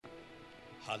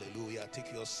Hallelujah.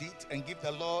 Take your seat and give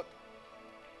the Lord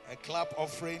a clap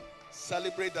offering.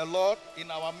 Celebrate the Lord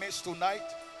in our midst tonight.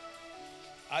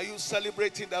 Are you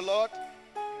celebrating the Lord?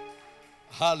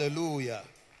 Hallelujah.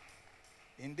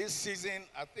 In this season,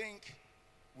 I think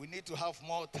we need to have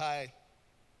more time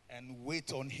and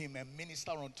wait on Him and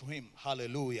minister unto Him.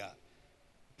 Hallelujah.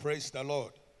 Praise the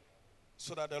Lord.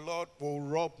 So that the Lord will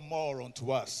rub more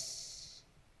unto us.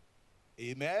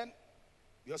 Amen.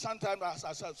 Because sometimes ask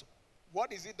ourselves,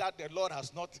 what is it that the Lord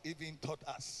has not even taught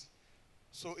us?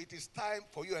 So it is time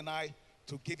for you and I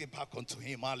to give it back unto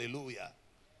Him. Hallelujah.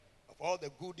 Of all the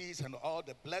goodies and all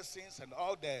the blessings and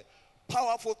all the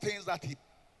powerful things that He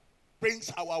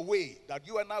brings our way, that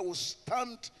you and I will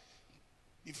stand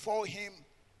before Him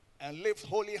and lift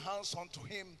holy hands unto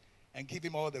Him and give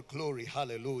Him all the glory.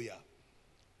 Hallelujah.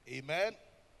 Amen.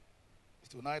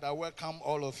 Tonight I welcome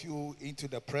all of you into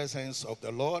the presence of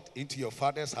the Lord, into your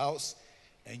Father's house.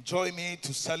 And join me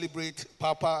to celebrate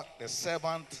Papa, the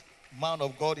servant, man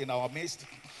of God in our midst,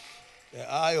 the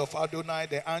eye of Adonai,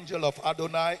 the angel of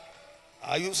Adonai.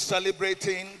 Are you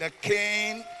celebrating the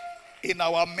King in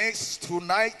our midst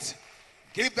tonight?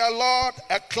 Give the Lord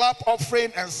a clap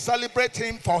offering and celebrate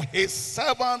Him for His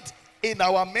servant in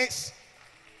our midst.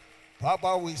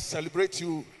 Papa, we celebrate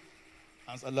you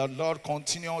as the Lord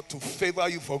continue to favor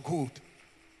you for good.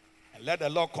 And let the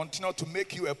Lord continue to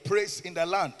make you a praise in the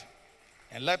land.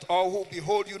 And let all who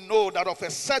behold you know that of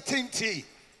a certainty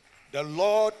the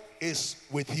Lord is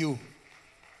with you.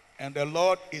 And the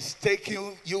Lord is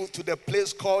taking you to the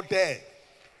place called there.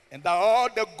 And that all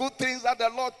the good things that the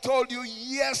Lord told you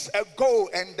years ago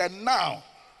and then now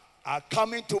are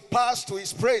coming to pass to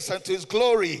His praise and to His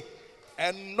glory.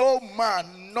 And no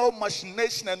man, no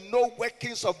machination, and no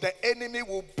workings of the enemy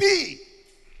will be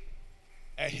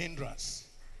a hindrance.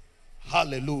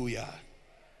 Hallelujah.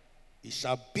 It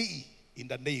shall be in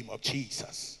the name of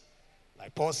Jesus.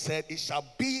 Like Paul said, it shall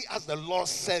be as the Lord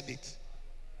said it.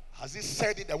 Has He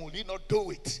said it, and will He not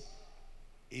do it?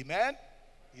 Amen.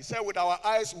 He said, with our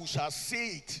eyes we shall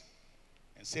see it,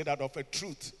 and say that of a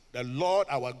truth, the Lord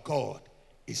our God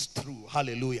is true.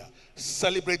 Hallelujah.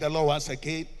 Celebrate the Lord once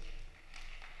again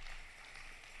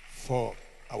for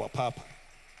our Papa.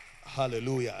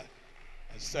 Hallelujah.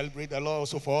 And celebrate the Lord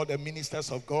also for all the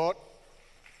ministers of God,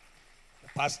 the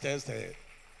pastors, the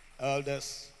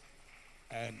elders,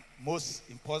 and most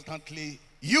importantly,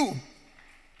 you,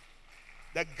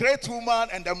 the great woman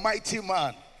and the mighty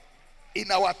man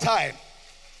in our time,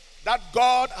 that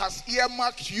God has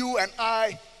earmarked you and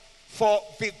I for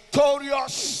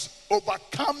victorious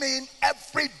overcoming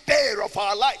every day of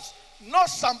our lives. Not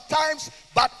sometimes,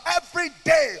 but every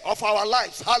day of our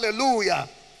lives. Hallelujah.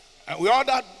 And we all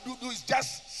that do is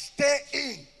just stay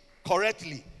in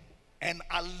correctly and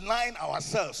align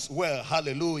ourselves well.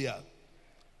 Hallelujah.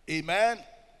 Amen.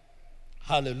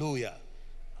 Hallelujah.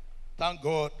 Thank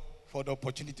God for the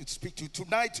opportunity to speak to you.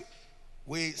 Tonight,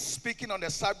 we're speaking on the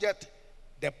subject,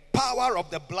 the power of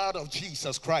the blood of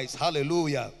Jesus Christ.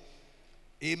 Hallelujah.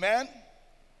 Amen.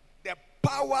 The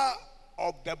power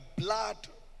of the blood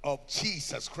of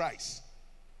Jesus Christ.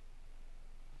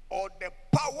 Or the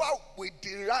power we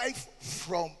derive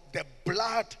from the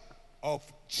blood of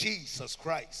Jesus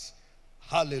Christ.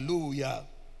 Hallelujah.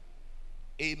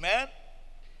 Amen.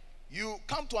 You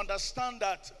come to understand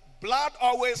that blood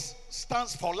always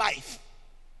stands for life.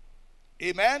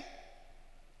 Amen.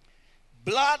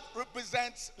 Blood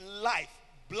represents life.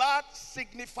 Blood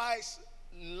signifies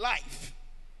life.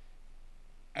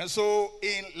 And so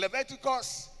in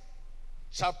Leviticus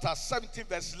chapter 17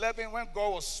 verse 11, when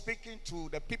God was speaking to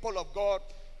the people of God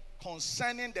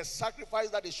concerning the sacrifice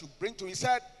that they should bring to Him, He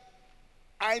said,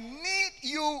 I need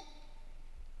you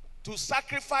to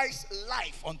sacrifice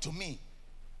life unto me.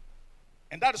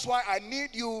 And that is why I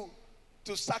need you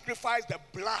to sacrifice the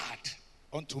blood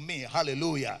unto me.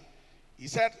 Hallelujah. He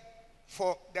said,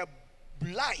 for the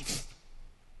life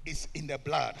is in the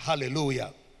blood.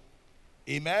 Hallelujah.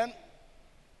 Amen.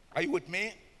 Are you with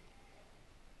me?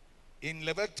 In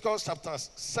Leviticus chapter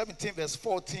 17 verse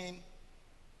 14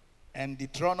 and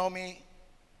Deuteronomy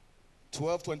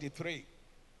 12:23.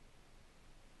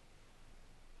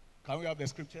 Can we have the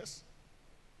scriptures?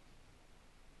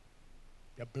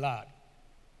 The blood.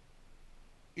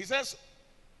 He says,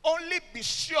 only be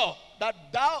sure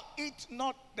that thou eat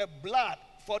not the blood,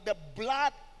 for the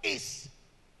blood is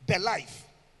the life.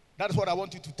 That's what I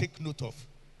want you to take note of.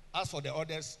 As for the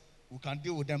others, we can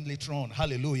deal with them later on.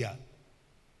 Hallelujah.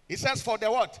 He says, for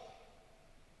the what?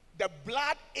 The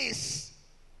blood is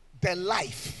the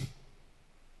life.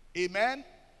 Amen.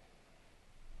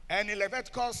 And in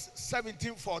Leviticus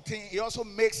 17:14, he also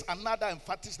makes another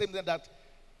emphatic statement that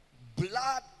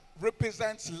blood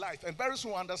represents life. And very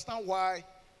soon we'll understand why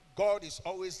God is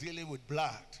always dealing with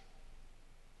blood.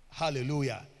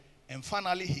 Hallelujah. And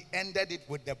finally, he ended it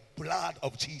with the blood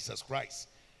of Jesus Christ.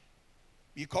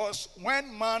 Because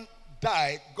when man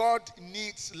died, God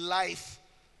needs life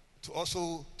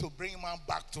to bring man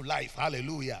back to life.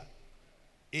 Hallelujah.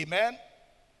 Amen.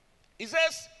 He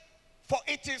says, for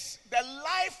it is the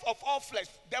life of all flesh.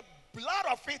 The blood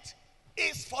of it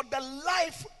is for the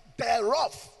life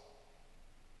thereof.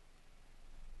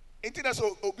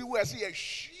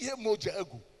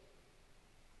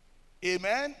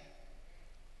 Amen.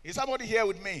 Is somebody here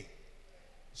with me?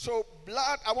 So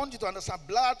blood, I want you to understand,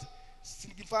 blood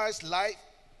signifies life,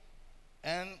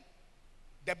 and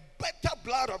the better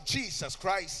blood of Jesus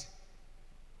Christ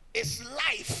is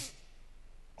life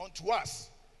unto us,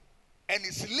 and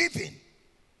is living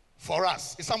for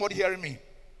us. Is somebody hearing me?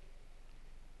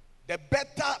 The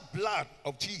better blood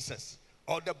of Jesus,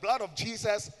 or the blood of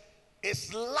Jesus,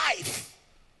 is life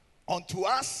unto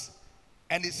us,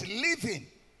 and is living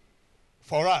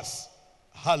for us.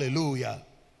 Hallelujah.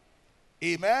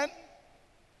 Amen.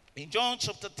 In John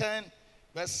chapter 10,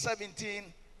 verse 17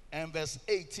 and verse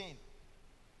 18.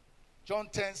 John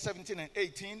 10, 17 and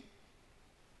 18.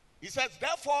 He says,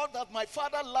 therefore that my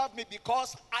Father loved me,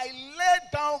 because I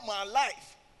laid down my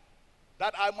life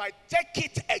that I might take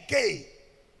it again.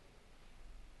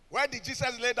 Where did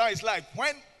Jesus lay down his life?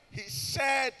 When he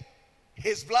shed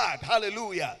his blood.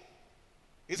 Hallelujah.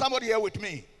 Is somebody here with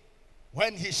me?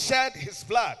 When he shed his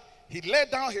blood, he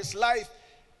laid down his life.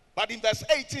 But in verse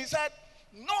 18 he said,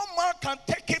 no man can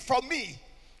take it from me,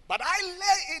 but I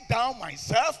lay it down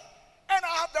myself, and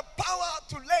I have the power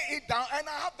to lay it down, and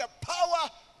I have the power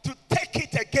to take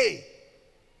it again.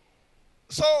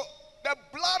 So the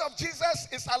blood of Jesus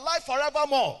is alive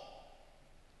forevermore.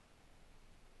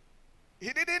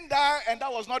 He didn't die, and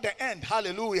that was not the end.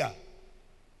 Hallelujah.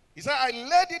 He said, I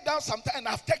laid it down sometime, and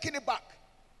I've taken it back.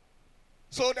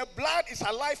 So the blood is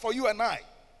alive for you and I.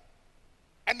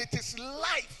 And it is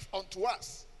life unto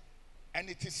us. And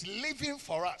it is living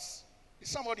for us. Is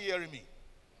somebody hearing me?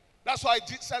 That's why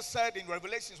Jesus said in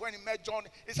Revelations, when he met John,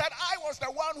 he said, I was the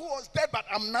one who was dead, but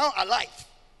I'm now alive.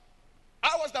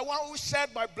 I was the one who shed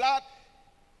my blood,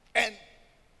 and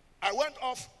I went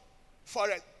off for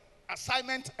an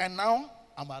assignment, and now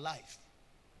I'm alive.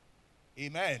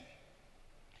 Amen.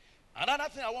 Another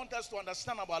thing I want us to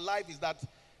understand about life is that,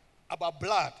 about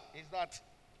blood, is that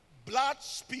blood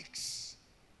speaks.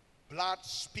 Blood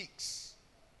speaks.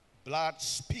 Blood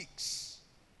speaks.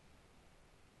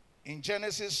 In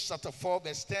Genesis chapter 4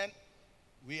 verse 10,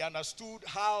 we understood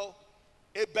how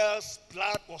Abel's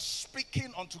blood was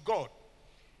speaking unto God.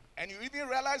 And you even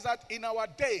realize that in our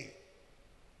day,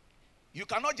 you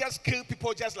cannot just kill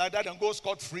people just like that and go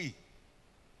scot-free.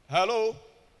 Hello?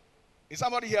 Is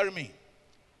somebody hearing me?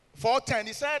 4:10,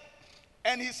 he said,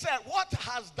 and he said, what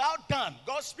hast thou done?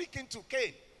 God speaking to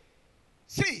Cain.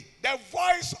 See, the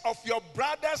voice of your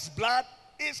brother's blood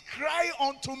is crying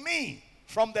unto me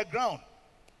from the ground.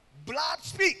 Blood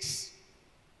speaks.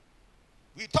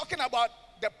 We're talking about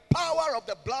the power of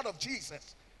the blood of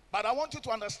Jesus. But I want you to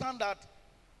understand that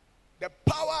the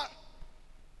power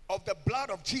of the blood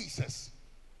of Jesus,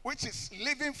 which is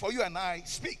living for you and I,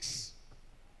 speaks.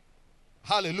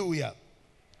 Hallelujah.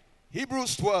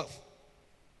 Hebrews 12,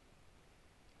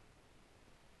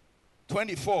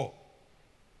 24.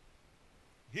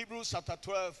 Hebrews chapter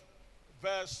 12,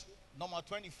 verse number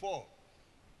 24.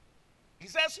 He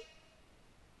says,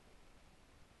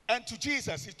 and to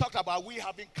Jesus, he talked about we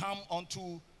having come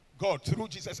unto God through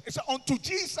Jesus. It's unto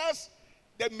Jesus,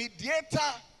 the mediator.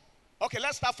 Okay,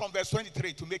 let's start from verse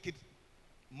 23 to make it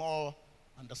more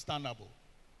understandable.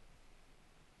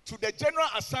 To the general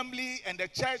assembly and the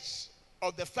church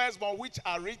of the firstborn which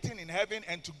are written in heaven,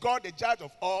 and to God the judge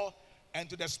of all, and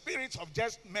to the spirits of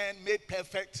just men made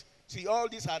perfect. See, all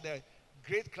these are the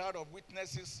great crowd of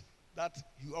witnesses that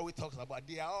he always talks about.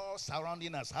 They are all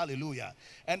surrounding us. Hallelujah.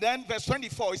 And then verse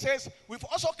 24, it says, we've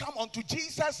also come unto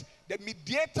Jesus, the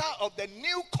mediator of the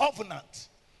new covenant,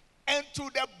 and to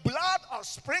the blood of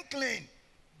sprinkling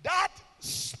that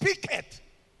speaketh.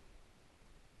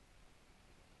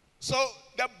 So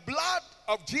the blood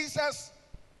of Jesus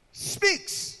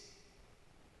speaks.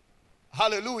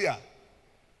 Hallelujah.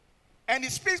 And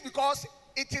it speaks because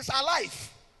it is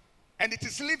alive and it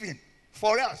is living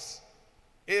for us.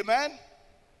 Amen.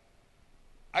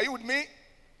 Are you with me?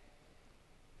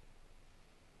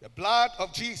 The blood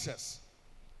of Jesus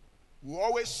will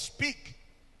always speak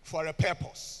for a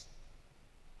purpose.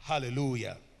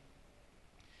 Hallelujah.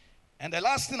 And the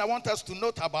last thing I want us to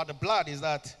note about the blood is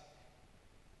that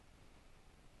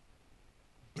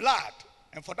blood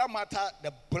And for that matter,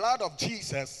 the blood of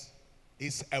Jesus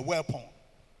is a weapon.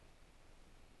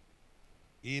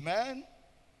 Amen.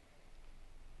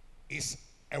 It's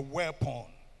a weapon.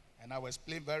 And I will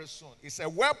explain very soon. It's a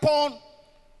weapon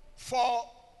for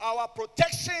our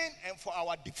protection and for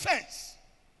our defense.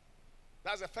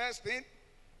 That's the first thing.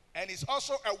 And it's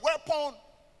also a weapon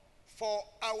for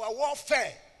our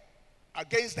warfare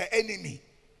against the enemy.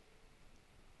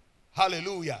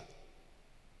 Hallelujah.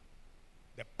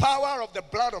 The power of the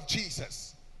blood of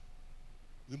Jesus.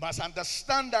 We must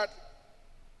understand that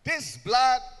this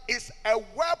blood is a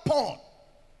weapon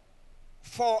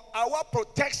for our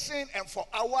protection and for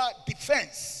our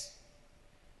defense.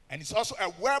 And it's also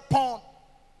a weapon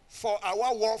for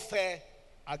our warfare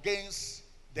against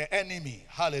the enemy.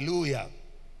 Hallelujah.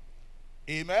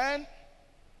 Amen.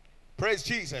 Praise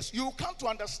Jesus. You come to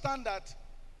understand that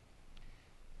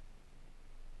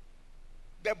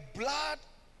the blood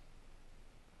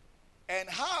and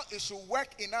how it should work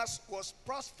in us was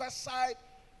prophesied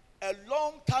a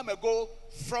long time ago,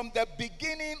 from the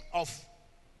beginning of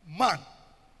man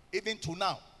even to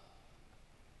now.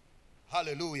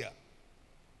 Hallelujah.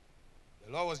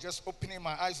 The Lord was just opening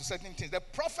my eyes to certain things. The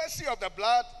prophecy of the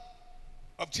blood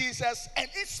of Jesus and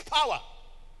its power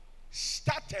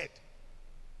started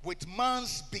with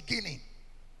man's beginning.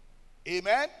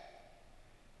 Amen.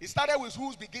 It started with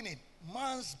whose beginning?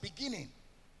 Man's beginning.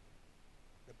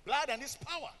 The blood and its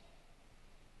power.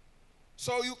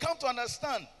 So you come to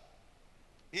understand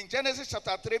in Genesis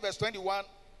chapter 3 verse 21,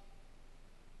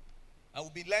 I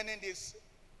will be learning this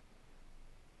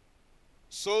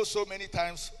so many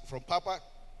times from Papa.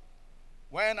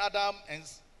 When Adam and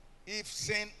Eve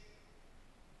sinned,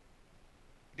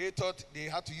 they thought they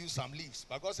had to use some leaves.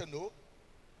 But God said no.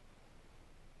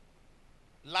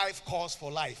 Life calls for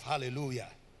life. Hallelujah.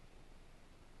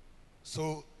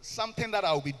 So something that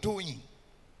I'll be doing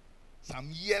some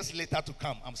years later to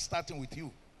come, I'm starting with you.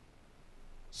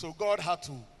 So God had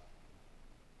to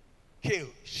kill,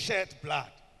 shed blood,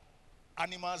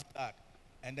 animals' blood,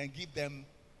 and then give them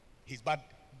his. But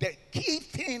the key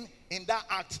thing in that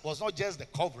act was not just the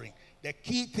covering. The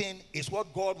key thing is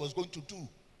what God was going to do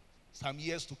some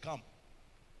years to come.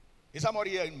 Is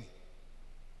somebody hearing me?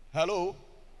 Hello?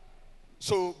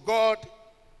 So God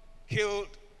killed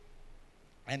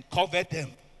and covered them.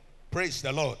 Praise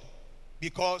the Lord.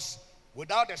 Because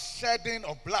without the shedding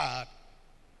of blood,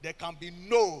 there can be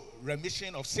no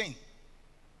remission of sin.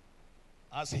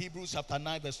 As Hebrews chapter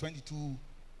 9 verse 22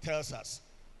 tells us.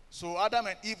 So Adam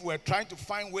and Eve were trying to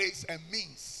find ways and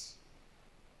means.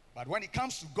 But when it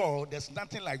comes to God, there's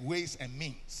nothing like ways and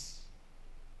means.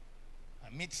 I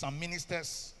meet some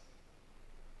ministers.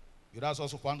 That's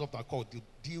also one of our call to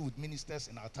deal with ministers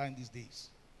in our time these days.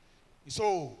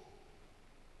 So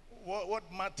what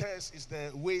matters is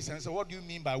the ways. And so what do you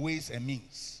mean by ways and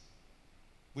means?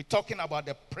 We're talking about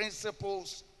the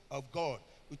principles of God.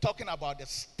 We're talking about the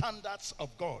standards of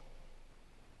God.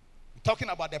 We're talking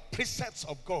about the precepts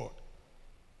of God.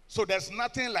 So there's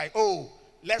nothing like, oh,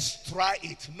 let's try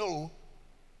it. No.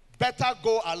 Better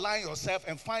go align yourself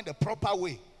and find the proper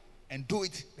way and do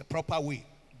it the proper way.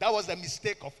 That was the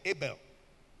mistake of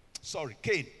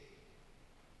Cain.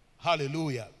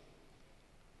 Hallelujah.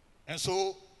 And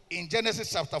so in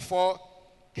Genesis chapter 4,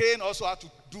 Cain also had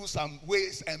to do some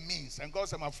ways and means. And God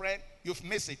said, my friend, you've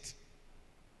missed it.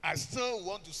 I still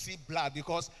want to see blood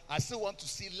because I still want to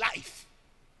see life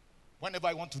whenever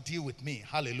I want to deal with me.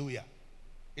 Hallelujah.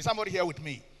 Is somebody here with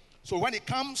me? So when it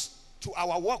comes to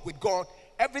our walk with God,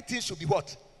 everything should be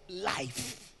what?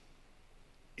 Life.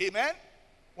 Amen?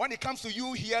 When it comes to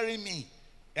you hearing me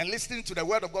and listening to the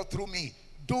word of God through me,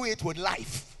 do it with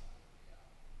life.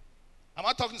 Am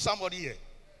I talking to somebody here?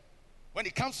 When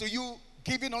it comes to you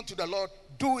giving unto the Lord,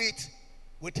 do it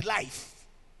with life.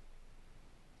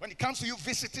 When it comes to you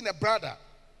visiting a brother,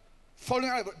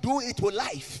 following, do it with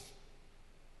life.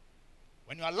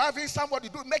 When you are loving somebody,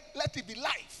 let it be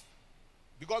life.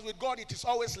 Because with God, it is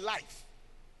always life.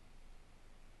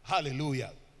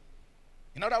 Hallelujah.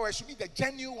 In other words, it should be the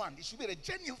genuine one. It should be the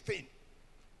genuine thing.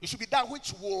 It should be that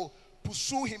which will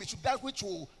pursue him. It should be that which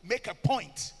will make a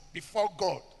point before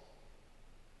God.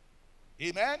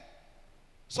 Amen.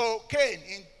 So Cain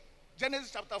in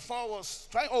Genesis chapter 4 was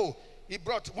trying, he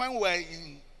brought, when we were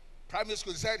in primary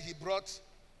school, he said he brought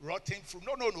rotten fruit.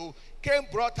 No. Cain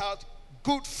brought out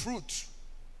good fruit.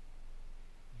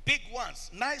 Big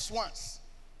ones, nice ones.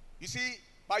 You see,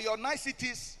 by your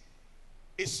niceties,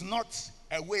 it's not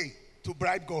a way to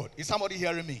bribe God. Is somebody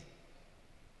hearing me?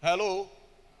 Hello?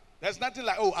 There's nothing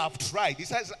like, I've tried. He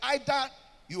says either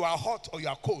you are hot or you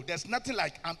are cold. There's nothing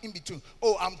like I'm in between.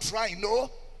 I'm trying.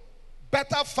 No.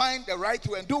 Better find the right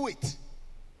way and do it.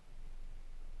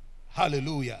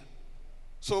 Hallelujah.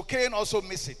 So Cain also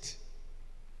missed it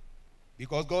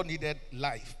because God needed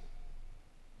life,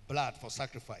 blood for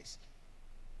sacrifice.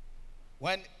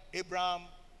 When Abraham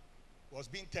was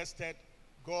being tested,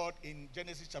 God in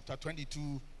Genesis chapter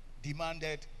 22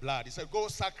 demanded blood. He said, go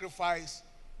sacrifice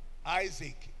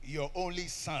Isaac, your only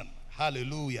son.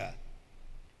 Hallelujah.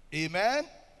 Amen.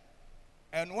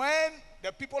 And when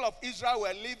the people of Israel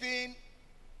were living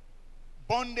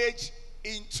bondage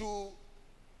into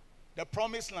the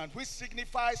promised land, which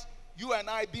signifies you and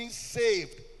I being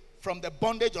saved from the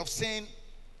bondage of sin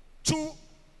to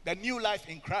the new life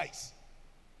in Christ,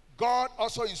 God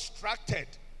also instructed.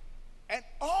 And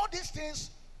all these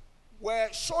things were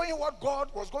showing what God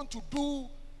was going to do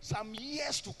some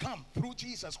years to come through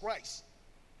Jesus Christ.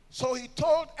 So he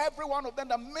told every one of them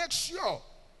to make sure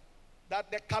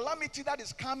that the calamity that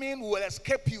is coming will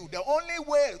escape you. The only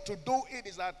way to do it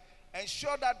is that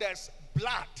ensure that there's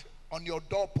blood on your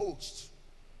doorposts.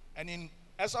 And in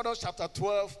Exodus chapter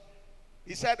 12,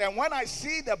 he said, and when I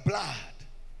see the blood,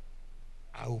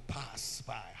 I will pass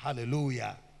by.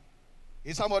 Hallelujah.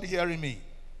 Is somebody hearing me?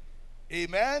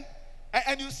 Amen.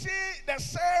 And you see the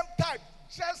same type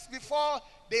just before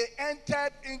they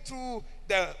entered into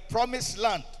the promised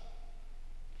land.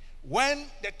 When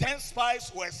the 10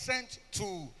 spies were sent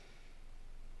to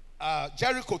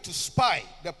Jericho to spy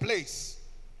the place.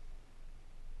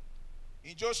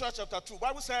 In Joshua chapter 2,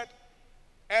 Bible said,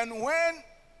 and when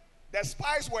the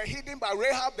spies were hidden by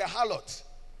Rahab the harlot,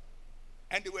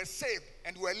 and they were saved,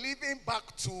 and were leaving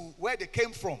back to where they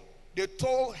came from, they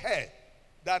told her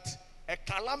that a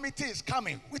calamity is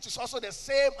coming, which is also the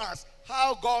same as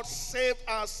how God saved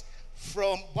us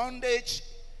from bondage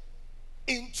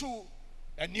into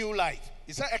a new life.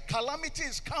 He said a calamity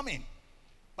is coming,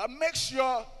 but make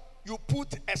sure you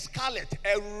put a scarlet,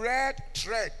 a red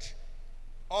thread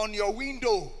on your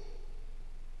window,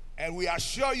 and we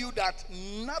assure you that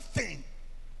nothing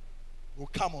will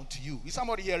come unto you. Is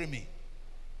somebody hearing me?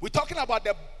 We're talking about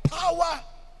the power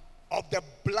of the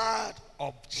blood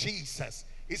of Jesus.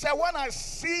 He said, when I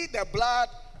see the blood,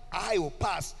 I will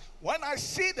pass. When I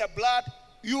see the blood,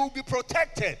 you will be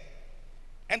protected.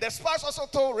 And the spies also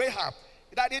told Rahab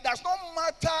that it does not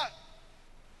matter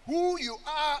who you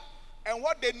are and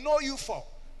what they know you for.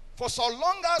 For so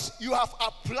long as you have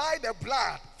applied the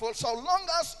blood, for so long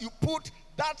as you put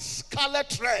that scarlet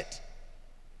thread,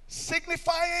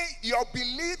 signifying your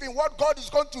belief in what God is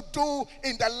going to do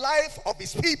in the life of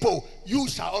his people, you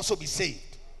shall also be saved.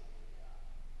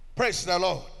 Praise the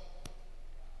Lord.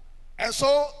 And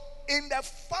so, in the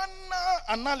final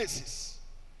analysis,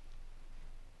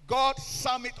 God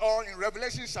summed it all in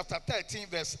Revelation chapter 13,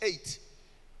 verse 8,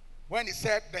 when he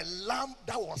said, the lamb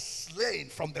that was slain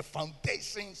from the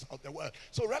foundations of the world.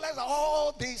 So realize that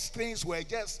all these things were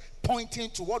just pointing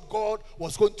to what God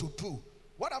was going to do.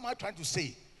 What am I trying to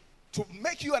say? To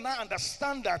make you and I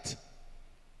understand that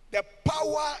the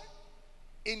power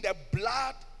in the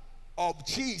blood of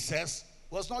Jesus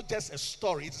was not just a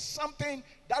story. It's something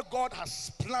that God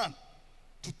has planned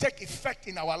to take effect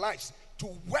in our lives, to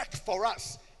work for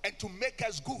us, and to make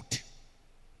us good.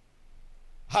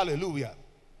 Hallelujah.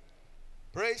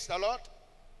 Praise the Lord.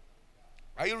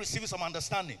 Are you receiving some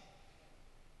understanding?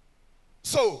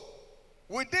 So,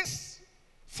 with this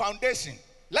foundation,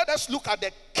 let us look at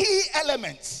the key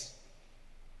elements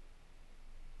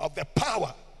of the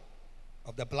power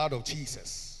of the blood of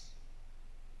Jesus.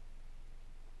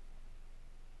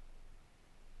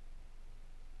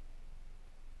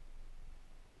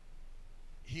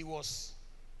 He was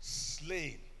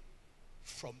slain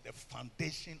from the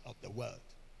foundation of the world.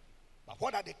 But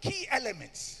what are the key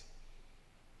elements?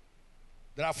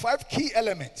 There are 5 key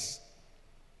elements.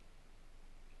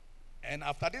 And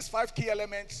after these 5 key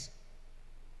elements,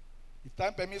 if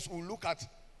time permits, we'll look at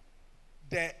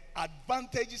the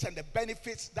advantages and the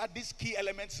benefits that these key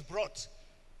elements brought,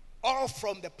 all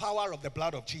from the power of the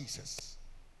blood of Jesus.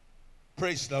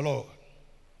 Praise the Lord.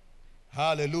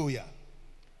 Hallelujah.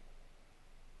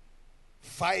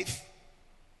 5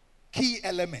 key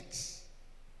elements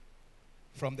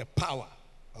from the power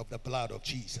of the blood of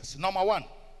Jesus. Number 1,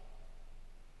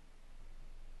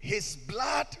 his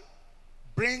blood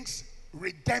brings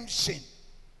redemption.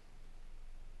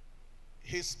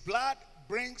 His blood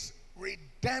brings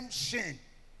redemption.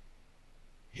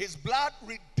 His blood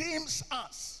redeems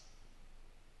us.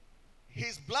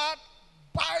 His blood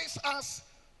buys us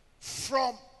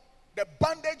from the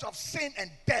bondage of sin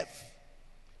and death.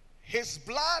 His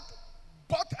blood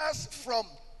bought us from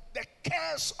the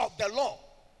curse of the law.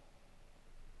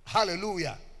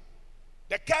 Hallelujah.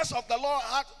 The curse of the law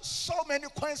had so many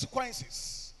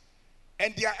consequences,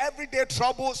 and they are everyday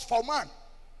troubles for man.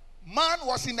 Man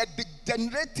was in a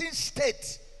degenerating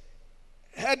state,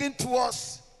 heading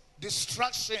towards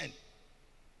destruction.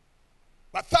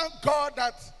 But thank God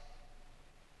that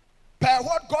per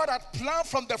what God had planned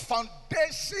from the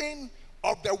foundation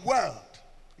of the world,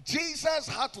 Jesus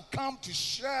had to come to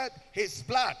shed his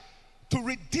blood, to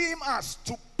redeem us,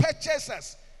 to purchase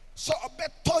us. So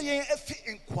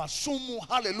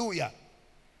hallelujah.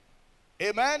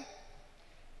 Amen.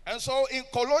 And so in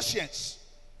Colossians,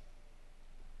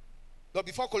 but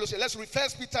before Colossians, let's read 1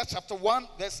 Peter chapter 1,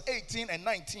 verse 18 and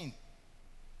 19.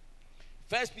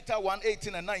 1 Peter 1,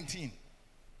 18 and 19.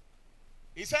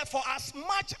 He said, for as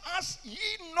much as ye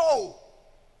know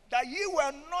that ye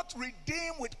were not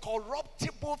redeemed with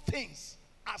corruptible things,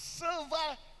 as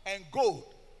silver and gold,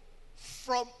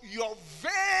 from your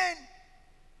vain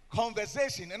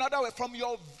conversation. In other words, from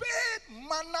your vain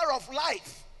manner of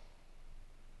life.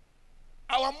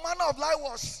 Our manner of life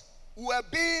was, we were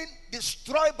being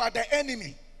destroyed by the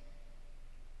enemy.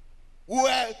 We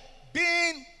were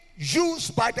being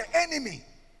used by the enemy.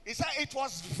 He said it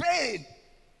was vain.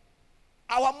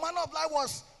 Our manner of life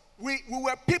was, we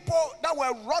were people that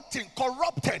were rotten,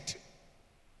 corrupted.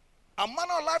 Our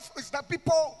manner of life is that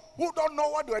people who don't know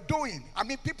what they're doing. I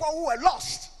mean, people who were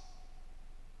lost.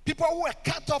 People who were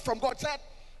cut off from God. Said,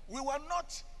 we were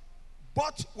not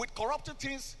bought with corrupted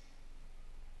things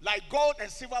like gold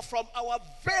and silver from our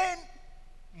vain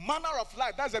manner of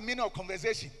life. That's the meaning of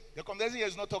conversation. The conversation here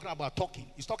is not talking about talking.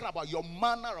 It's talking about your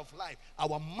manner of life,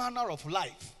 our manner of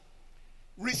life.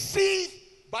 Received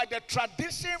by the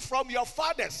tradition from your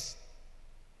fathers.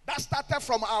 That started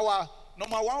from our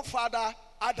number one father,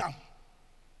 Adam.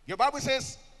 Your Bible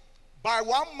says, by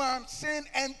one man sin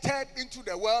entered into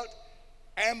the world,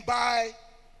 and by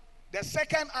the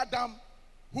second Adam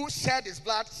who shed his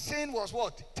blood, sin was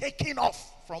what? Taken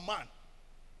off from man.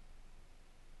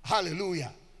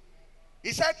 Hallelujah.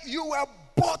 He said you were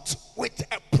bought with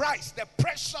a price, the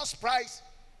precious price,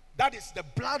 that is the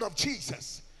blood of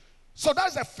Jesus. So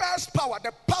that's the first power,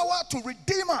 the power to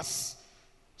redeem us.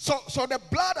 So the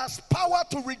blood has power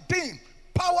to redeem,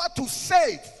 power to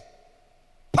save,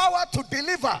 power to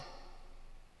deliver.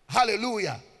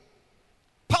 Hallelujah.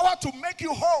 Power to make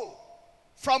you whole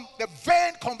from the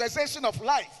vain conversation of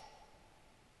life.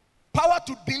 Power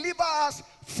to deliver us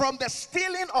from the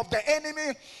stealing of the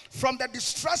enemy, from the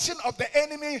destruction of the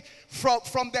enemy,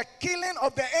 from the killing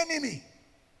of the enemy.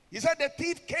 He said the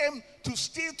thief came to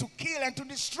steal, to kill, and to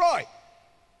destroy.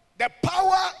 The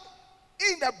power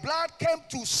in the blood came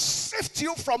to sift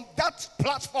you from that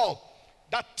platform,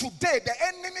 that today the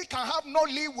enemy can have no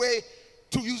leeway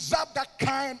to usurp that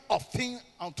kind of thing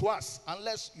unto us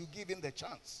unless you give him the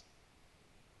chance.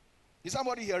 Is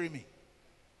somebody hearing me?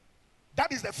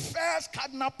 That is the first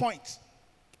cardinal point.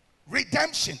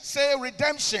 Redemption. Say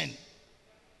redemption.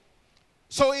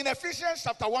 So in Ephesians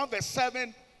chapter 1 verse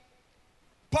 7,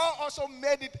 Paul also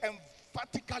made it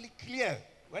emphatically clear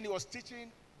when he was teaching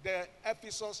the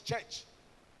Ephesus church.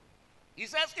 He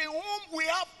says, in whom we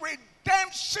have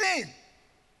redemption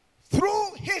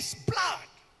through his blood.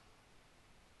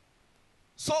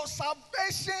 So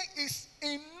salvation is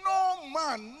in no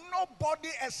man, nobody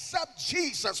except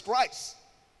Jesus Christ.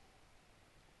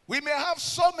 We may have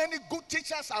so many good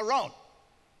teachers around,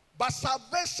 but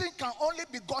salvation can only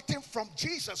be gotten from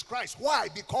Jesus Christ. Why?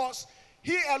 Because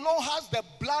he alone has the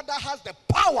blood that has the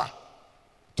power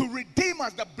to redeem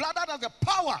us. The blood that has the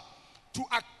power to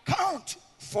account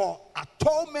for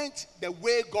atonement the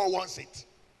way God wants it.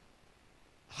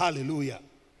 Hallelujah.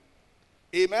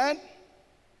 Amen.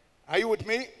 Are you with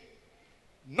me?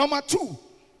 Number two,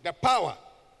 the power,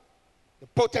 the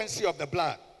potency of the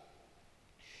blood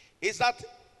is that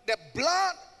the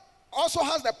blood also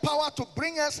has the power to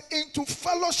bring us into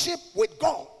fellowship with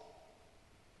God.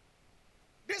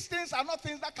 These things are not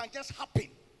things that can just happen.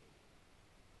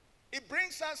 It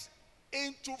brings us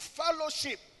into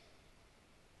fellowship.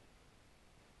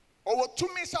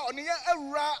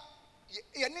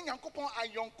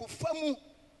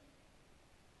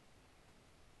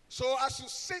 So as you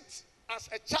sit as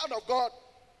a child of God,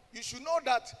 you should know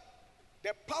that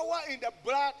the power in the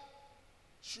blood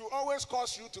should always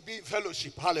cause you to be in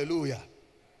fellowship. Hallelujah.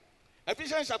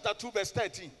 Ephesians chapter 2 verse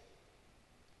 13.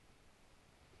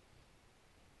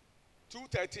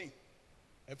 2:13.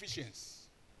 Ephesians.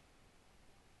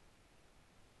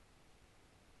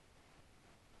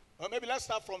 Or maybe let's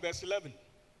start from verse 11.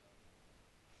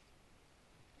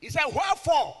 He said,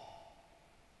 wherefore,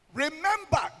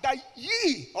 remember that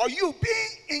ye, or you,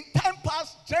 being in time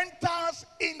past Gentiles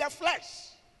in the flesh,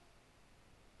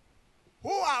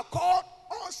 who are called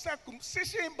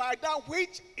uncircumcision by that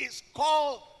which is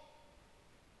called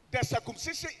the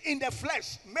circumcision in the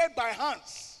flesh, made by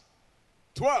hands.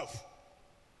 12.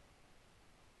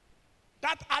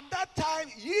 That at that time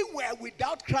ye were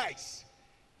without Christ,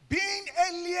 being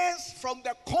aliens from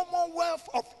the commonwealth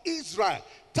of Israel.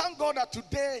 Thank God that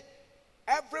today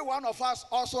every one of us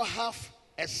also have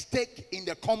a stake in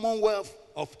the commonwealth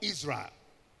of Israel.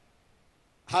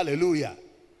 Hallelujah.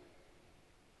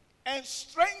 And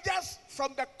strangers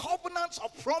from the covenants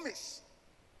of promise.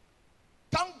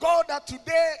 Thank God that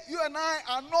today you and I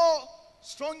are no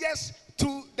strangers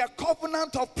to the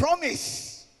covenant of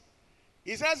promise.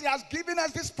 He says he has given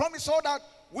us this promise so that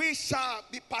we shall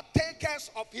be partakers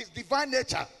of his divine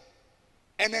nature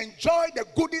and enjoy the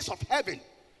goodies of heaven,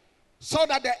 so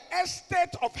that the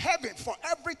estate of heaven for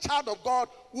every child of God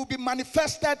will be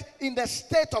manifested in the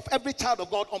state of every child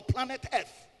of God on planet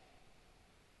Earth.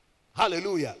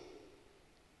 Hallelujah.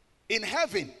 In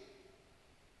heaven,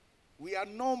 we are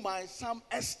known by some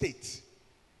estate,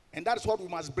 and that's what we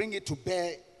must bring it to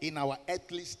bear in our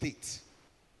earthly state.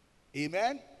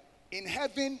 Amen. In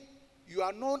heaven, you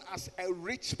are known as a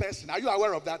rich person. Are you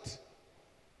aware of that?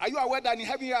 Are you aware that in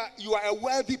heaven you are a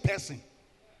wealthy person?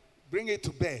 Bring it to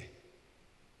bear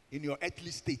in your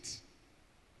earthly state.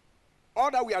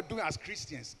 All that we are doing as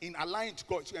Christians in aligning to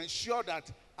God to ensure that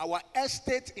our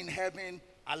estate in heaven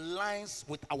aligns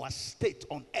with our state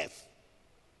on earth.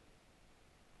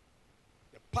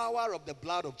 The power of the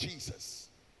blood of Jesus.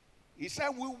 He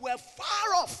said we were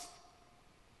far off,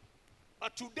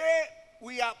 but today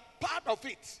we are part of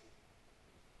it.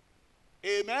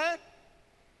 Amen.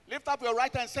 Lift up your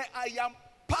right hand and say, I am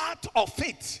part of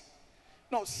it.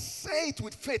 No, say it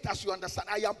with faith as you understand.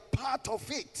 I am part of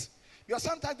it. Because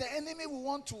sometimes the enemy will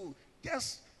want to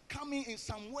just come in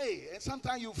some way, and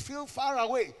sometimes you feel far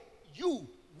away.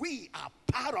 We are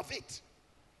part of it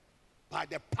by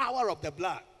the power of the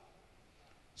blood.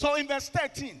 So in verse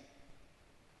 13,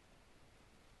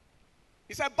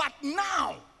 he said, but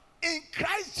now in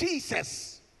Christ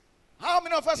Jesus. How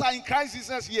many of us are in Christ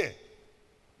Jesus here?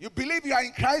 You believe you are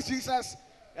in Christ Jesus?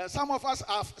 Some of us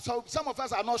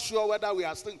are not sure whether we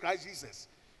are still in Christ Jesus.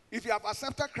 If you have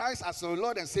accepted Christ as your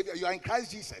Lord and Savior, you are in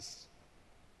Christ Jesus.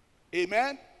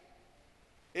 Amen.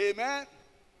 Amen.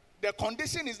 The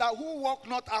condition is that who walk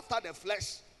not after the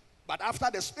flesh, but after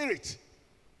the Spirit.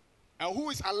 And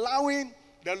who is allowing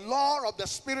the law of the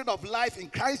Spirit of life in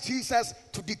Christ Jesus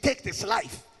to dictate his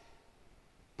life.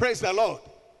 Praise the Lord.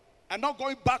 And not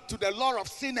going back to the law of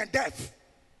sin and death.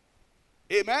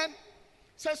 Amen.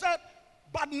 So he said,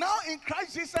 but now in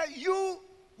Christ Jesus, you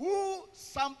who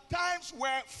sometimes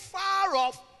were far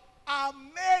off are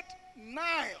made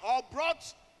nigh or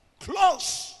brought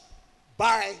close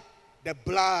by the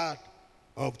blood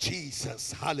of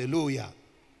Jesus. Hallelujah.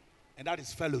 And that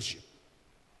is fellowship.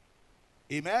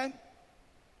 Amen.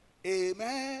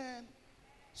 Amen.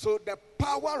 So the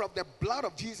power of the blood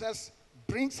of Jesus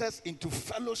brings us into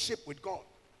fellowship with God.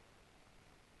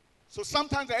 So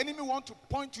sometimes the enemy wants to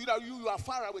point to you that you are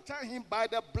far away. Tell him, by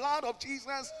the blood of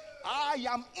Jesus, I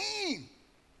am in.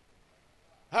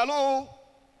 Hello?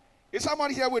 Is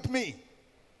someone here with me?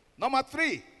 Number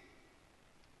 3.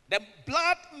 The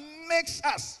blood makes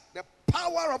us, the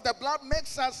power of the blood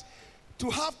makes us to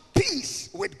have peace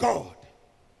with God.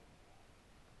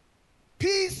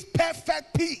 Peace,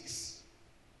 perfect peace.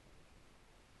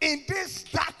 In this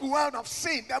dark world of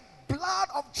sin, the blood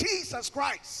of Jesus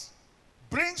Christ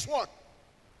brings what?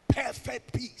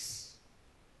 Perfect peace.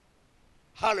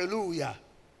 Hallelujah.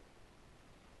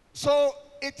 So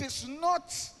it is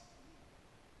not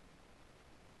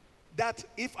that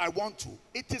if I want to,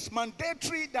 it is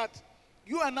mandatory that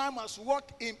you and I must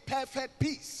walk in perfect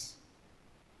peace.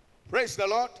 Praise the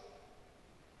Lord.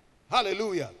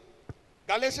 Hallelujah.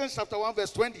 Galatians chapter 1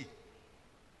 verse 20.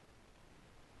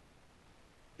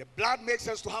 The blood makes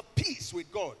us to have peace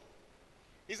with God.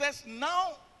 He says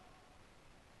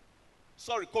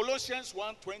Colossians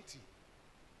 1:20.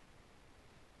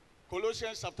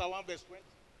 Colossians chapter 1 verse 20.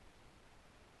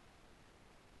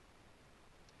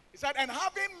 He said, and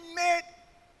having made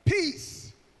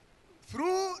peace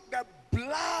through the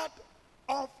blood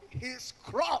of his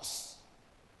cross.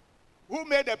 Who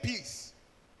made the peace?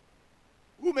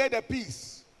 Who made the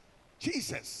peace?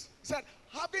 Jesus. He said,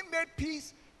 having made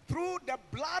peace through the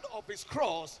blood of his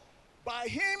cross, by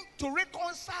him to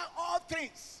reconcile all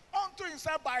things unto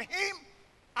himself. By him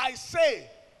I say,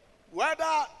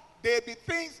 whether they be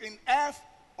things in earth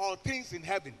or things in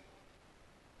heaven.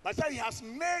 But said he has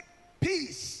made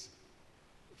peace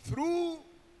through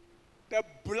the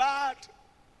blood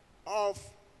of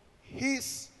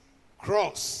his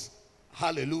cross.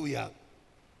 Hallelujah.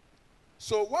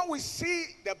 So when we see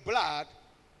the blood,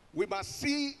 we must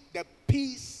see the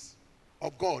peace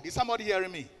of God. Is somebody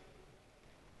hearing me?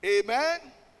 Amen.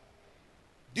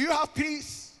 Do you have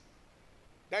peace?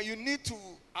 Then you need to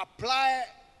apply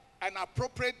and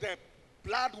appropriate the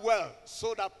blood well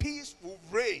so that peace will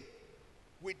reign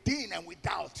within and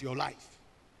without your life.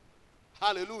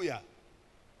 Hallelujah.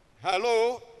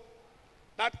 Hello.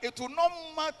 That it will not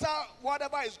matter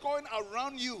whatever is going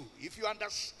around you. If you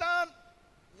understand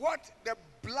what the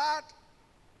blood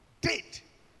did,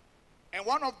 and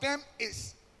one of them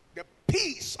is the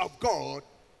peace of God,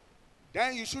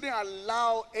 then you shouldn't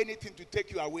allow anything to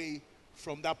take you away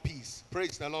from that peace.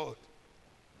 Praise the Lord.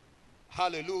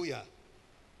 Hallelujah.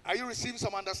 Are you receiving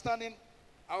some understanding?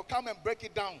 I'll come and break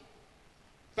it down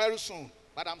very soon.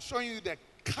 But I'm showing you the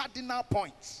cardinal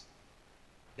points.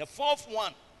 The fourth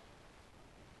one.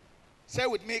 Say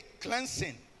with me,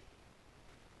 cleansing.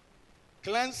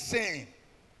 Cleansing.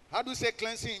 How do you say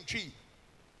cleansing in tree?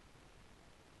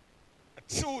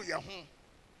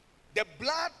 The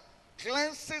blood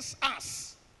cleanses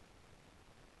us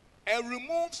and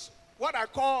removes what I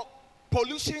call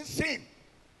pollution sin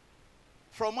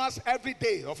from us every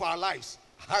day of our lives.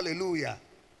 Hallelujah.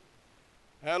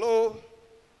 Hello.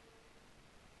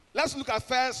 Let's look at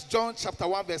 1 John chapter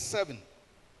 1 verse 7.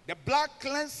 The blood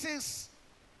cleanses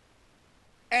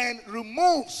and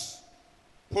removes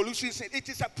pollution sin. It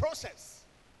is a process.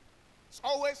 It's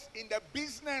always in the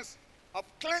business of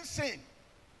cleansing.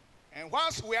 And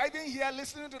whilst we are even here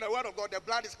listening to the word of God, the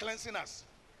blood is cleansing us.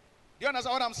 Do you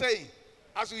understand what I'm saying?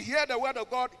 As you hear the word of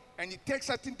God and you take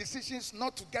certain decisions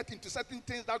not to get into certain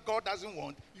things that God doesn't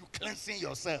want, you cleansing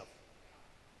yourself.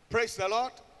 Praise the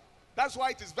Lord. That's why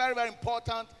it is very, very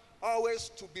important always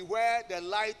to be where the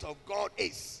light of God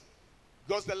is.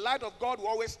 Because the light of God will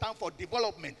always stand for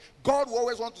development. God will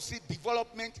always want to see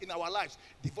development in our lives.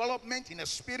 Development in the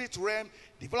spirit realm,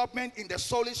 development in the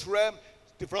soulish realm,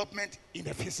 development in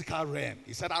the physical realm.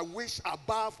 He said, I wish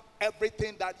above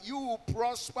everything that you will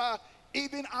prosper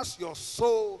even as your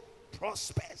soul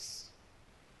prospers.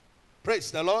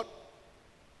 Praise the Lord.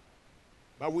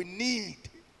 But we need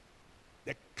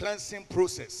the cleansing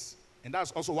process. And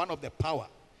that's also one of the power.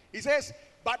 He says,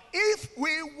 but if we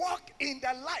walk in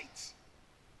the light.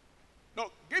 No,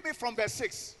 give me from verse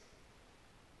 6.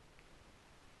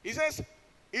 He says,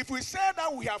 if we say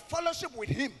that we have fellowship with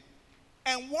him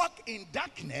and walk in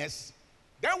darkness,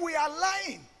 then we are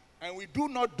lying and we do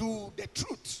not do the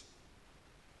truth.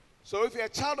 So if you're a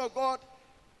child of God,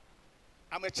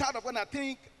 I'm a child of God, I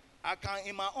think I can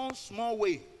in my own small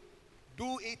way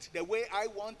do it the way I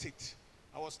want it.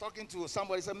 I was talking to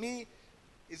somebody, said,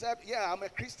 he said, yeah, I'm a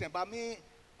Christian, but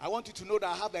I want you to know that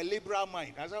I have a liberal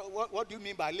mind. I said, what do you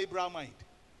mean by liberal mind?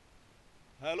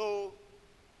 Hello?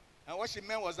 And what she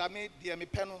meant was that dear me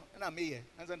pen and I'm here.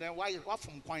 And said, then why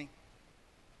from Quine?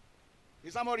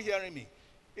 Is somebody hearing me?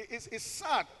 It's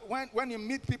sad when you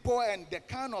meet people and the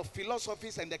kind of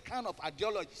philosophies and the kind of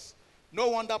ideologies. No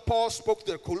wonder Paul spoke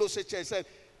to the Colossian church and said,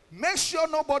 make sure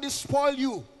nobody spoil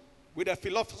you with the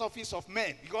philosophies of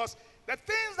men. Because the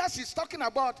things that she's talking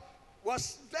about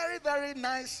was very, very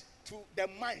nice to the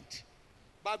mind,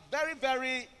 but very,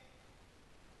 very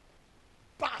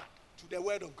bad to the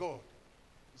word of God.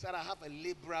 He said, I have a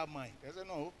liberal mind. I said,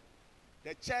 no,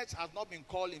 the church has not been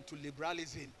called into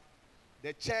liberalism.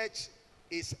 The church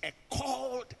is a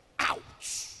called out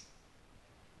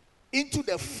into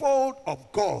the fold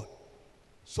of God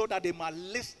so that they might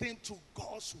listen to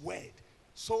God's word.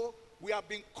 So we have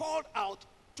been called out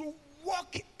to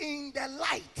walk in the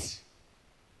light.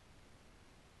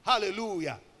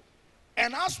 Hallelujah.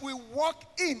 And as we walk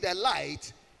in the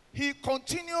light, he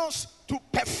continues to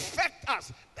perfect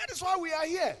us. That is why we are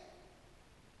here.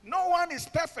 No one is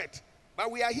perfect,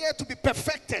 but we are here to be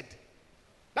perfected.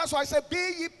 That's why I say, be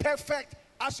ye perfect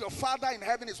as your Father in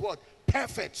heaven is what?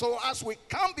 Perfect. So as we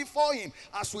come before him,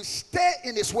 as we stay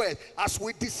in his word, as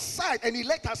we decide and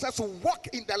elect ourselves to walk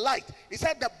in the light, he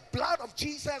said the blood of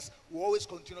Jesus will always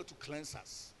continue to cleanse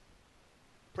us.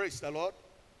 Praise the Lord.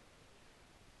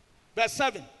 Verse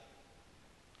 7.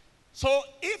 So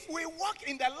if we walk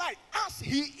in the light as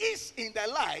he is in the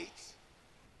light,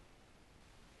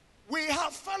 we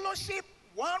have fellowship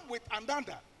one with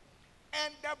another.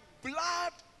 And the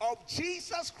blood of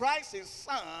Jesus Christ, his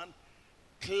Son,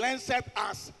 cleanseth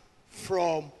us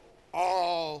from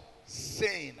all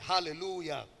sin.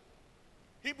 Hallelujah.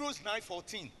 Hebrews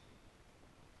 9:14.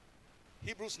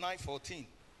 Hebrews 9:14.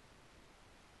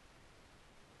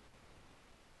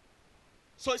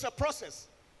 So it's a process.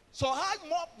 So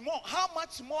how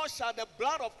much more shall the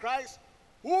blood of Christ,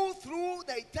 who through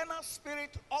the eternal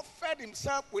Spirit offered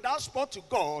himself without spot to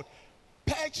God,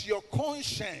 purge your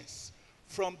conscience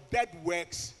from dead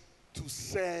works to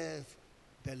serve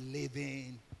the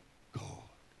living God.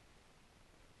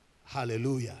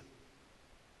 Hallelujah.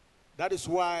 That is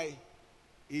why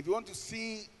if you want to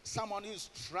see someone who is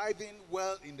striving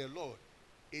well in the Lord,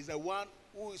 is the one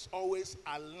who is always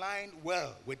aligned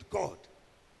well with God.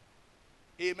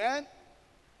 Amen?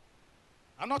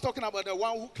 I'm not talking about the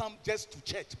one who comes just to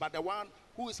church, but the one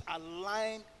who is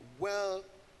aligned well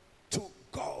to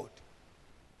God.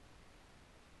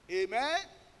 Amen?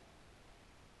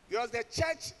 Because the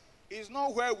church is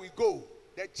not where we go.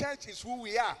 The church is who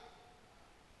we are.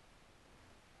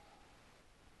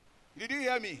 Did you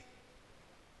hear me?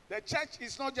 The church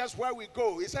is not just where we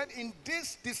go. He said in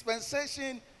this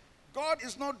dispensation, God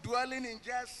is not dwelling in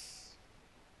just,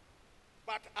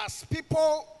 but as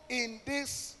people in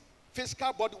this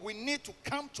physical body, we need to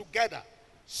come together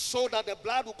so that the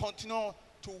blood will continue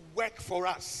to work for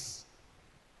us.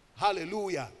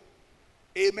 Hallelujah.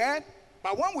 Amen.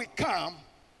 But when we come,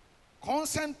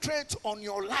 concentrate on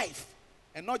your life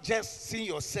and not just seeing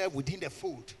yourself within the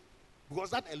fold,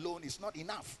 because that alone is not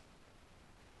enough.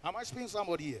 Am I speaking to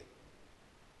somebody here?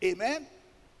 Amen.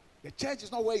 The church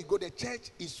is not where you go. The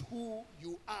church is who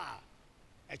you are.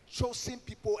 A chosen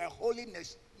people, a holy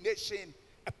nation,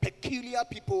 a peculiar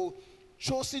people,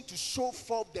 chosen to show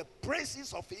forth the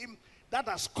praises of him that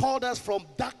has called us from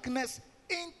darkness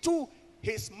into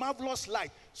his marvelous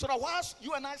light. So that whilst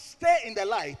you and I stay in the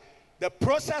light, the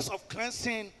process of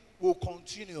cleansing will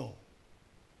continue.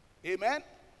 Amen.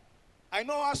 I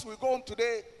know as we go home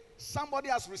today, somebody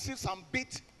has received some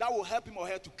bit that will help him or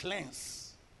her to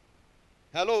cleanse.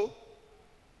 Hello?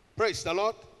 Praise the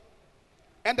Lord.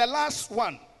 And the last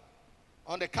one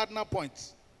on the cardinal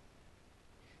point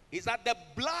is that the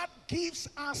blood gives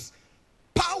us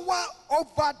power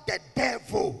over the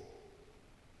devil.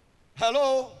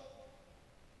 Hello?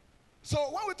 So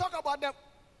when we talk about the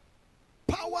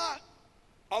power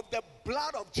of the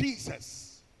blood of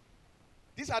Jesus,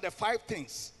 these are the 5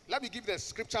 things. Let me give the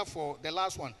scripture for the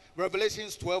last one.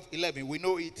 Revelations 12:11. We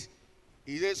know it.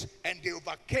 It says, and they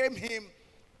overcame him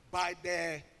by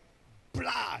the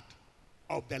blood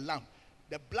of the Lamb.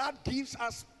 The blood gives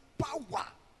us power.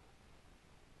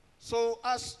 So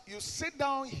as you sit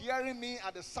down hearing me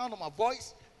at the sound of my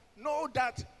voice, know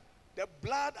that the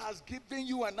blood has given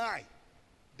you and I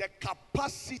the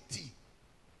capacity.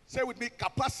 Say with me,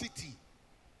 capacity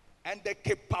and the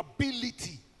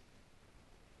capability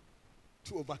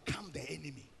to overcome the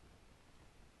enemy.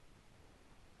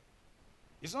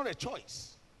 It's not a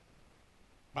choice,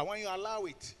 but when you allow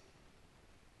it.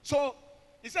 So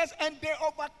it says, and they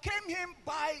overcame him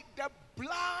by the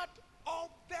blood of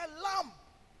the Lamb.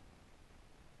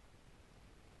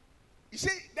 You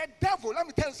see, the devil, let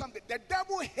me tell you something. The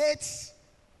devil hates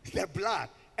the blood,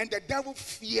 and the devil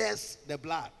fears the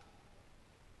blood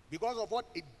because of what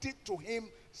it did to him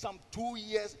some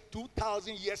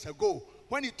 2,000 years ago.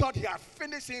 When he thought he had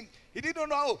finished him, he didn't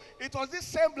know it was this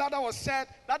same blood that was said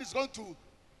that is going to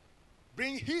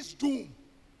bring his doom.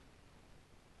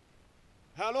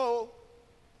 Hello?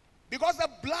 Because the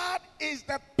blood is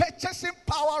the purchasing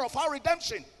power of our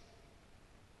redemption.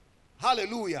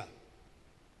 Hallelujah.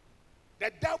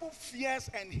 The devil fears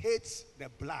and hates the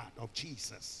blood of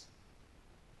Jesus.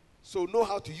 So know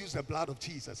how to use the blood of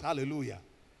Jesus. Hallelujah.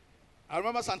 I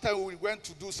remember sometime we went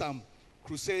to do some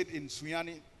crusade in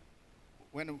Sunyani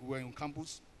when we were on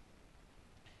campus.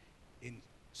 In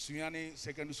Sunyani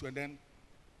Secondary School, and then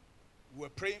we were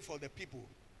praying for the people,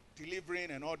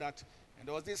 delivering and all that. And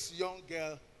there was this young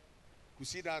girl who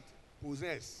see that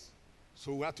possessed.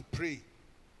 So we had to pray.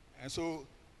 And so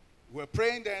we were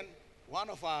praying, then one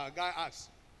of our guys asked,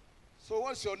 so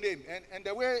what's your name? And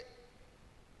the way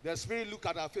the spirit looked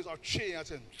at her face, or change, I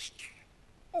said,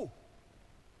 oh.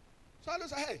 So I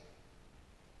just said, hey,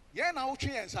 yeah, now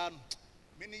change, and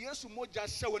many years more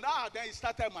just showing. Then he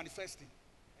started manifesting.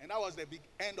 And that was the big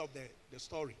end of the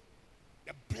story.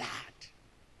 The blood.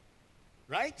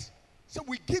 Right? So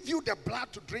we give you the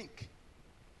blood to drink.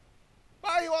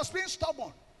 But he was being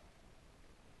stubborn.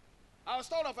 I was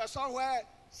told of a story where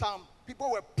some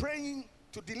people were praying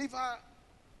to deliver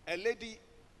a lady,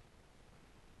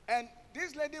 and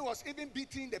this lady was even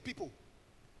beating the people.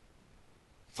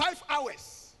 5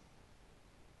 hours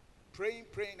praying,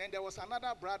 and there was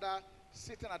another brother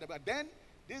sitting at the back. Then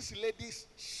this lady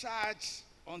charged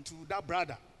onto that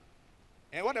brother,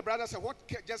 and what the brother said, what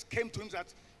just came to him is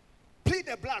that, plead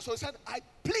the blood. So he said, I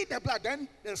plead the blood. Then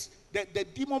the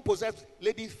demon possessed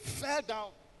lady fell down.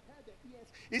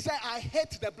 He said, I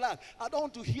hate the blood. I don't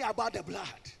want to hear about the blood.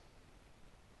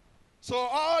 So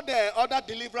all the other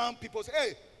deliverance people say,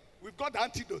 hey, we've got the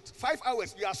antidote. 5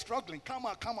 hours, we are struggling. Come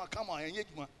on.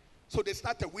 So they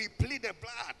started, we plead the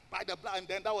blood, by the blood. And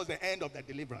then that was the end of the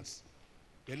deliverance.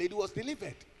 The lady was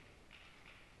delivered.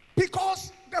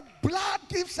 Because the blood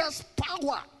gives us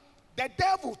power The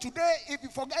devil, today, if you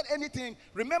forget anything,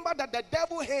 remember that the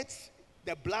devil hates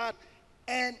the blood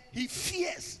and he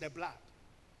fears the blood.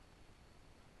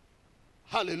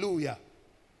 Hallelujah.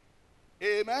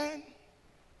 Amen.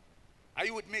 Are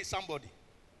you with me, somebody?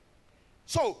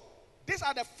 So, these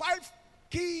are the 5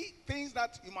 key things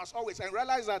that you must always, and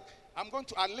realize that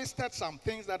I listed some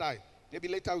things that maybe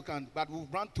later we can, but we'll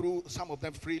run through some of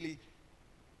them freely.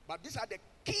 But these are the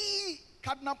key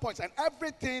cardinal points, and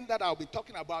everything that I'll be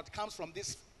talking about comes from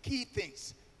these key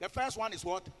things. The first one is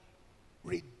what?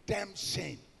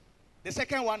 Redemption. The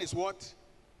second one is what?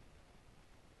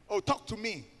 Oh, talk to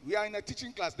me. We are in a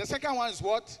teaching class. The second one is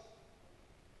what?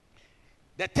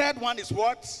 The third one is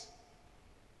what?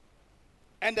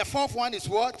 And the fourth one is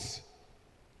what?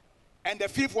 And the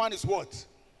fifth one is what?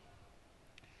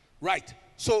 Right.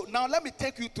 So now let me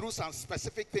take you through some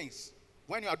specific things.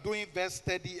 When you are doing verse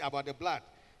study about the blood,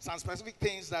 some specific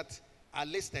things that are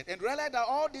listed. And realize that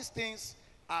all these things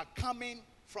are coming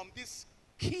from these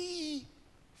key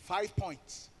 5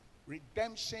 points: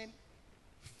 redemption,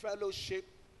 fellowship,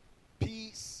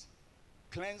 peace,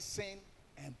 cleansing,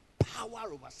 and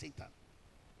power over Satan.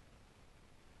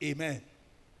 Amen.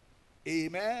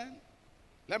 Amen.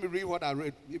 Let me read what I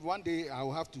read. If one day I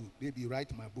will have to maybe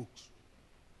write my books.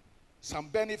 Some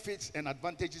benefits and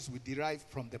advantages we derive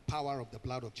from the power of the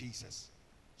blood of Jesus.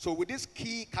 So with these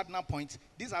key cardinal points,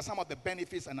 these are some of the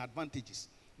benefits and advantages.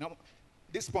 Now,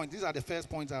 these are the first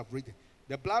points I've written.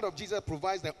 The blood of Jesus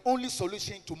provides the only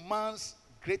solution to man's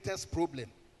greatest problem.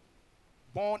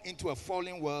 Born into a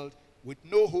fallen world with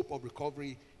no hope of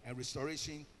recovery and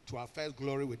restoration to our first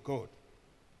glory with God.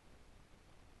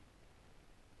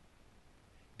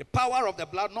 The power of the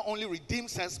blood not only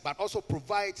redeems us, but also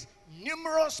provides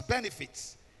numerous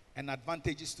benefits and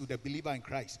advantages to the believer in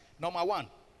Christ. Number one,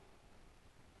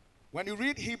 when you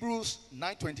read Hebrews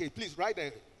 9:28, please write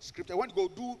the scripture. I want to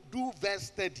go do verse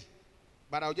study,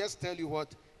 but I'll just tell you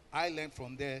what I learned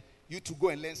from there. You to go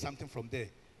and learn something from there.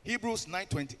 Hebrews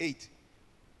 9:28.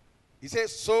 He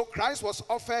says, so Christ was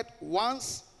offered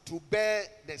once to bear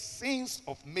the sins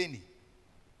of many.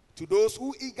 To those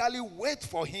who eagerly wait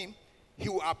for him, he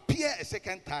will appear a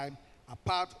second time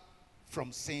apart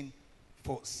from sin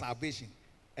for salvation.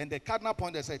 And the cardinal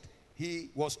point I said, he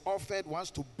was offered once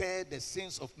to bear the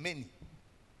sins of many.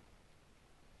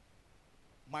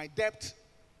 My debt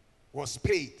was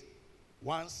paid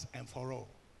once and for all.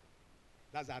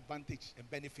 That's the advantage and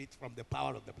benefit from the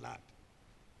power of the blood.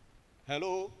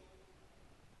 Hello?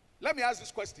 Let me ask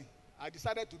this question. I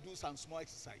decided to do some small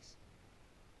exercise.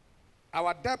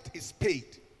 Our debt is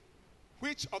paid.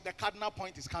 Which of the cardinal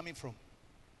point is coming from?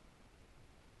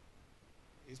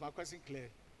 Is my question clear?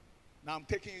 Now I'm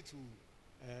taking you to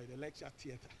the lecture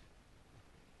theater.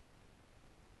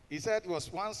 He said he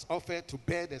was once offered to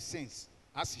bear the sins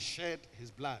as he shed his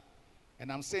blood.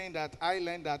 And I'm saying that I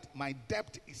learned that my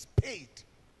debt is paid.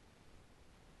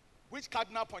 Which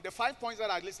cardinal point? The 5 points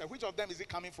that I listed, which of them is it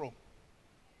coming from?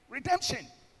 Redemption.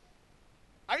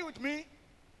 Are you with me?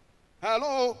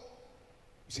 Hello?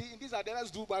 See, in these are the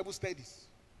let's do Bible studies.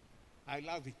 I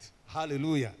love it.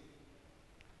 Hallelujah.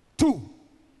 2,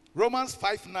 Romans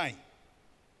 5:9.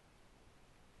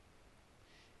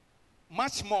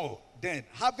 Much more then,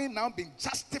 having now been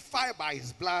justified by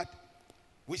his blood,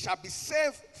 we shall be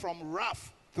saved from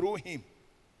wrath through him.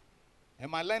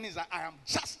 And my learning is that I am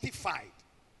justified.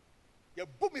 You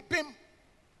boom me bim.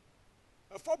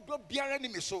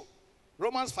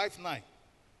 Romans 5:9.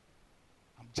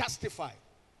 I'm justified.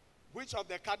 Which of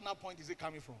the cardinal point is it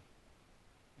coming from?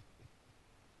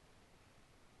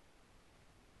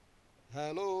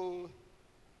 Hello?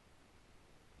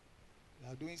 You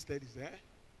are doing studies there.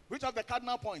 Which of the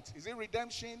cardinal points? Is it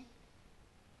redemption?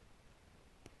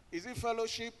 Is it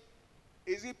fellowship?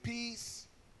 Is it peace?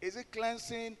 Is it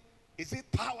cleansing? Is it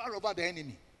power over the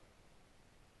enemy?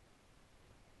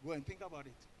 Go and think about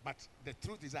it. But the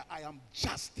truth is that I am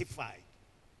justified.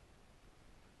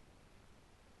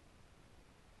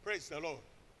 Praise the Lord.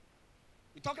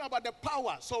 We're talking about the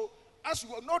power. So, as you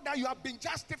know that you have been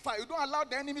justified, you don't allow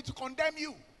the enemy to condemn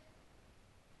you.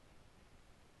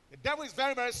 The devil is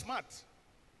very, very smart.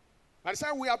 But he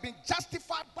said we have been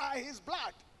justified by his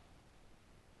blood.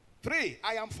 3,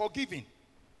 I am forgiven.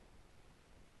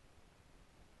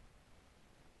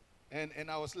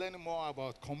 And I was learning more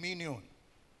about communion.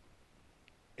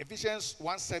 Ephesians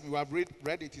 1:7, we have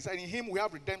read it. He said, in him we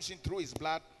have redemption through his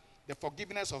blood, the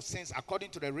forgiveness of sins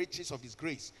according to the riches of his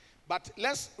grace. But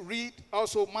let's read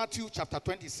also Matthew chapter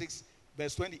 26,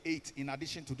 verse 28, in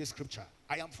addition to this scripture.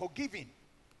 I am forgiven.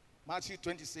 Matthew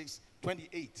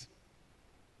 26:28.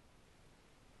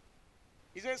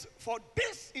 He says, for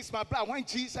this is my blood. When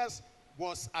Jesus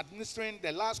was administering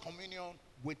the last communion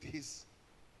with his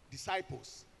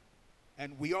disciples.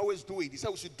 And we always do it. He said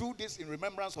we should do this in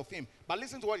remembrance of him. But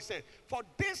listen to what he said. For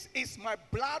this is my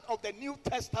blood of the New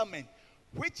Testament,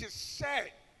 which is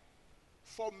shed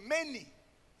for many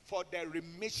for the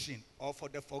remission or for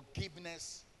the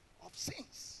forgiveness of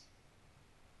sins.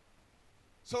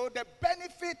 So the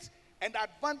benefit and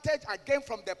advantage I gain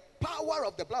from the power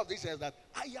of the blood of Jesus is that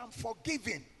I am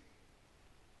forgiven.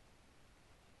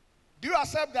 Do you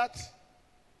accept that?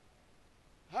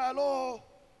 Hello?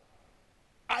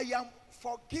 I am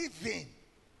forgiven.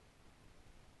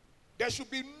 There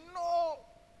should be no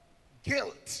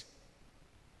guilt.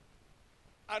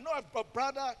 I know I've got a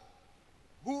brother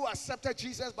who accepted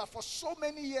Jesus, but for so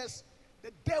many years, the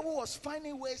devil was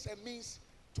finding ways and means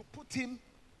to put him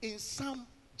in some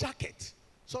jacket.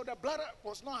 So the brother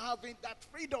was not having that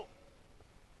freedom.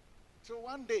 So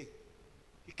one day,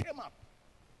 he came up.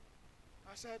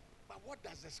 I said, but what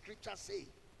does the scripture say?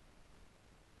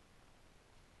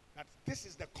 That this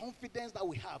is the confidence that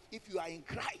we have if you are in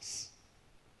Christ.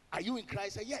 Are you in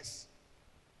Christ? I said, yes.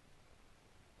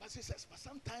 But he says, but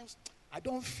sometimes I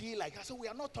don't feel like. I said, we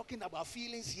are not talking about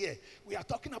feelings here. We are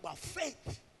talking about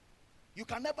faith. You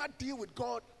can never deal with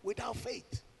God without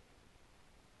faith.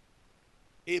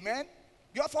 Amen?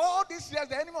 You have for all these years,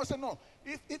 the enemy will say, no,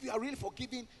 if you are really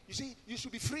forgiving, you see, you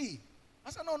should be free. I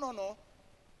said, no.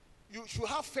 You should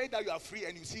have faith that you are free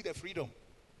and you see the freedom.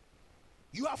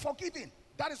 You are forgiven.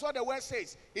 That is what the word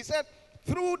says. He said,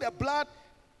 through the blood,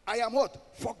 I am what?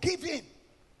 Forgiven.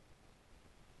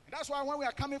 And that's why when we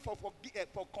are coming for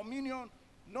communion,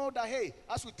 know that, hey,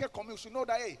 as we take communion, we should know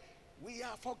that, hey, we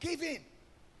are forgiven.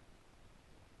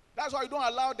 That's why you don't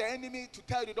allow the enemy to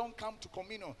tell you don't come to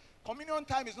communion. Communion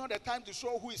time is not the time to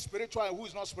show who is spiritual and who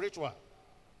is not spiritual.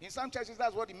 In some churches,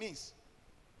 that's what it means.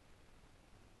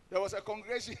 There was a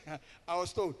congregation, I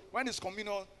was told, when it's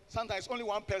communion, sometimes only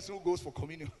one person who goes for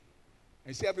communion. And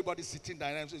you see everybody sitting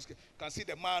down, and so you can see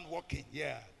the man walking,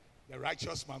 yeah, the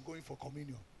righteous man going for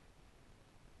communion.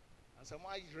 I said,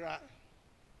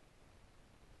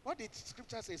 what did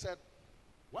scripture say? It said,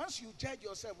 once you judge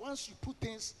yourself, once you put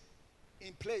things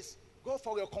in place, go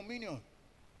for your communion.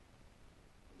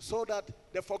 So that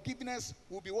the forgiveness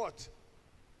will be what?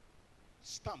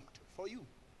 Stamped for you.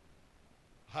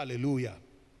 Hallelujah.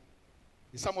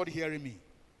 Is somebody hearing me?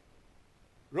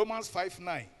 Romans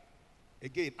 5:9.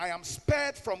 Again, I am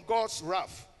spared from God's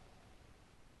wrath.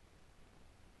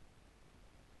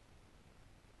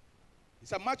 He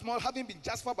said, much more, having been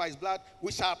justified by his blood,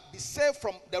 we shall be saved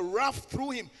from the wrath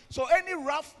through him. So any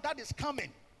wrath that is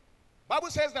coming, Bible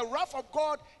says the wrath of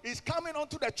God is coming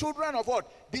unto the children of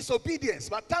what? Disobedience.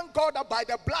 But thank God that by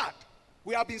the blood,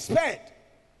 we have been spared.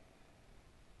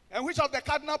 And which of the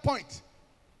cardinal points?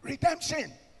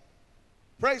 Redemption.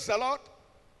 Praise the Lord.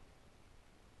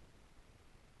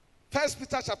 1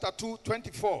 Peter chapter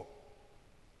 2:24.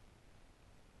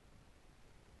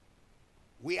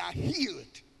 We are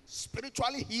healed,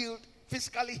 spiritually healed,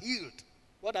 physically healed.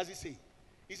 What does it say?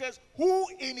 It says, who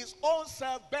in his own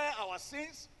self bare our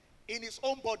sins in his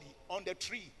own body on the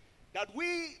tree, that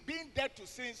we, being dead to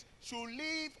sins, should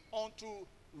live unto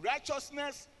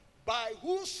righteousness, by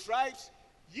whose stripes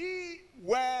ye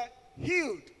were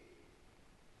healed.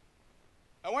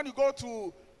 And when you go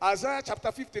to Isaiah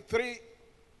chapter 53,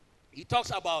 he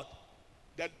talks about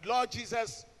the Lord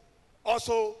Jesus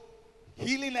also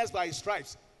healing us by his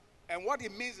stripes. And what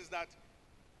it means is that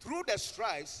through the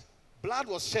stripes, blood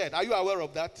was shed. Are you aware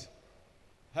of that?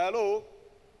 Hello?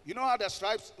 You know how the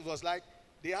stripes was like?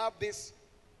 They have this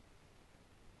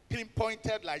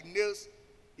pinpointed like nails.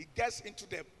 It gets into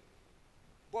the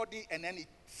body and then it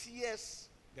tears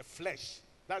the flesh.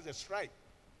 That's the stripe.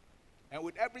 And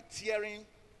with every tearing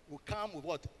will come with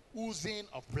what? Oozing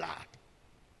of blood.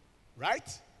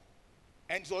 Right?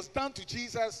 And it was done to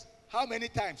Jesus how many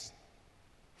times?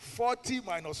 40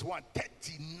 minus 1,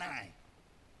 39.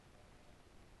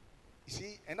 You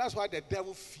see? And that's why the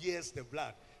devil fears the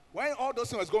blood. When all those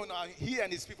things was going on, he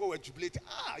and his people were jubilating.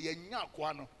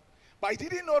 But he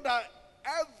didn't know that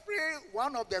every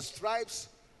one of the stripes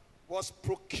was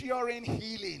procuring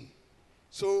healing.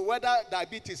 So whether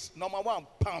diabetes, number 1,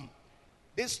 pam.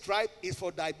 This stripe is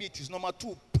for diabetes. Number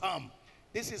 2, pam.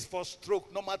 This is for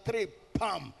stroke. Number 3,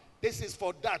 pam. This is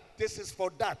for that. This is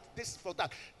for that. This is for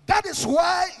that. That is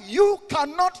why you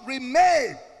cannot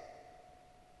remain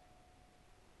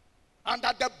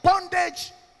under the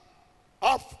bondage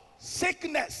of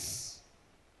sickness.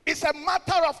 It's a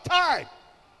matter of time.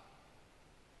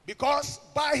 Because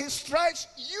by his stripes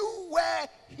you were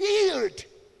healed.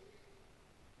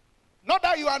 Not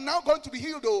that you are now going to be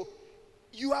healed, though.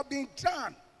 You have been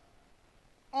done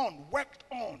on, worked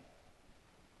on.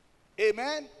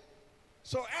 Amen.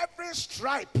 So every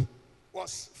stripe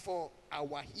was for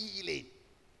our healing.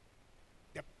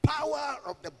 The power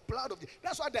of the blood of Jesus.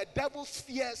 That's why the devil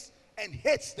fears and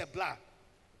hates the blood.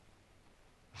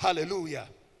 Hallelujah.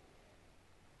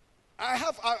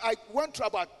 I went through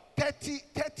about 30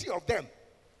 of them.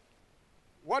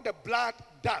 What the blood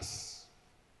does.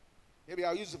 Maybe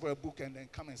I'll use it for a book and then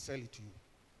come and sell it to you.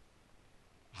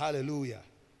 Hallelujah.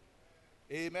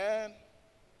 Amen.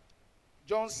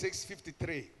 John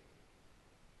 6:53.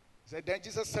 Said, then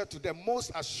Jesus said to them,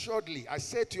 most assuredly, I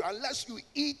say to you, unless you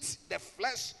eat the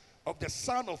flesh of the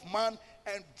Son of Man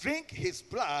and drink his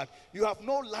blood, you have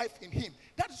no life in him.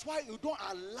 That is why you don't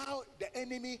allow the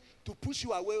enemy to push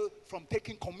you away from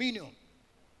taking communion.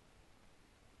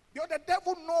 Because the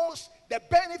devil knows the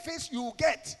benefits you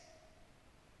get.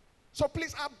 So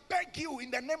please, I beg you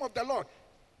in the name of the Lord.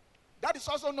 That is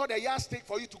also not a yardstick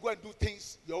for you to go and do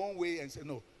things your own way and say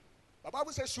no. The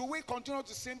Bible says, should we continue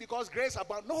to sin because grace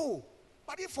abounds? No.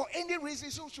 But if for any reason,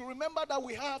 you should remember that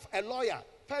we have a lawyer.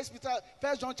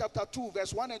 1 John chapter 2,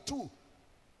 verse 1 and 2.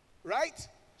 Right?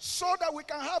 So that we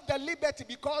can have the liberty,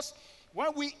 because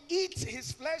when we eat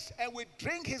his flesh and we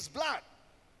drink his blood,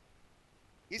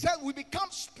 he said we become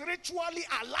spiritually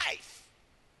alive.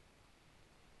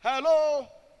 Hello?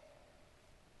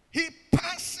 He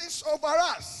passes over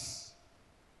us.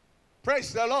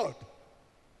 Praise the Lord.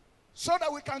 So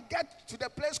that we can get to the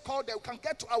place called, that we can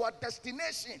get to our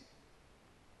destination.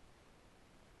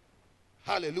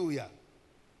 Hallelujah.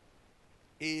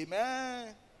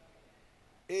 Amen.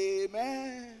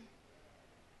 Amen.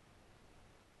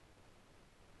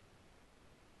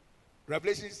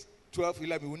 Revelation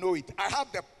 12:11, we know it. I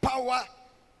have the power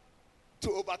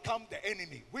to overcome the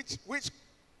enemy. Which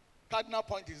cardinal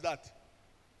point is that?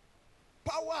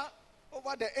 Power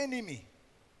over the enemy.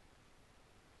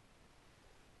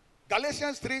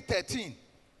 Galatians 3:13.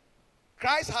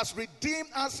 Christ has redeemed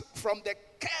us from the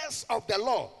curse of the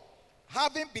law,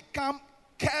 having become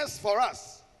curse for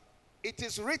us. It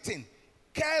is written,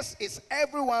 curse is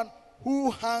everyone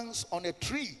who hangs on a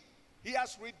tree. He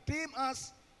has redeemed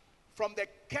us from the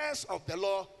curse of the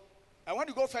law. And when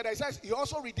you go further, it says he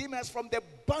also redeemed us from the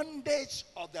bondage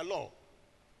of the law.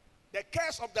 The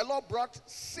curse of the law brought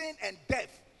sin and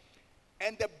death.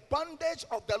 And the bondage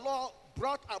of the law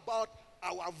brought about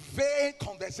our vain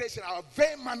conversation, our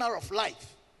vain manner of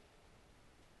life.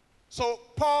 So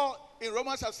Paul in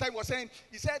Romans chapter 7 was saying,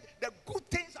 he said, the good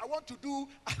things I want to do,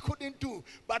 I couldn't do.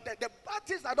 But the bad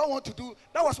things I don't want to do,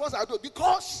 that was what I do.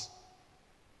 Because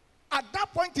at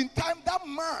that point in time, that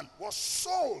man was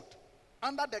sold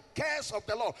under the curse of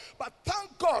the law. But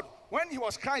thank God, when he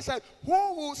was crying, he said,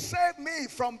 who will save me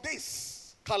from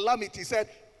this calamity? He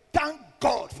said, thank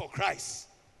God for Christ.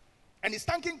 And he's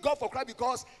thanking God for Christ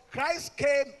because Christ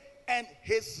came and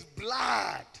his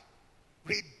blood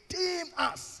redeemed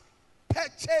us,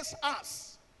 purchased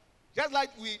us. Just like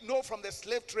we know from the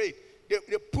slave trade, they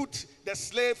put the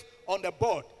slave on the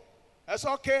board. That's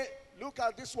okay. Look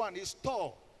at this one. He's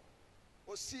tall.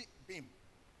 Or see him.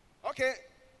 Okay,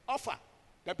 offer.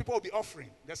 Then people will be offering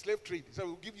the slave trade. So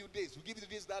we'll give you this. We'll give you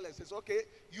this $. Says, okay,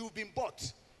 you've been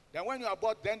bought. Then when you are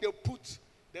bought, then they'll put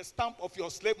the stamp of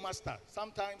your slave master.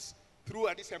 Sometimes through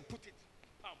this and put it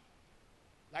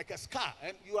like a scar,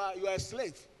 and you are a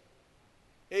slave.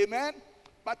 Amen.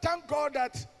 But thank God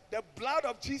that the blood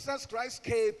of Jesus Christ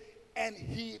came and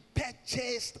he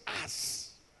purchased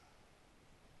us.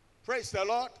 Praise the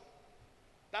Lord.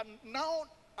 That now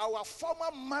our former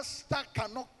master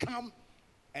cannot come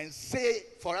and say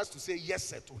for us to say yes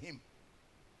sir to him.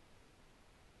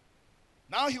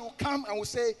 Now he will come and will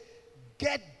say,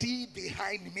 get thee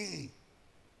behind me,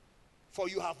 for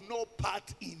you have no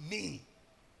part in me.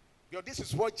 Because this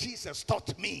is what Jesus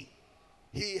taught me.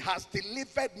 He has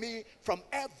delivered me from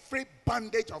every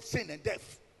bondage of sin and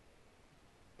death.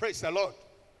 Praise the Lord.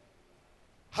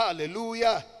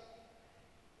 Hallelujah.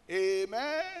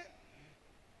 Amen.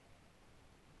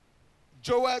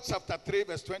 Joel chapter 3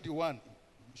 verse 21.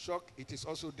 Shock, it is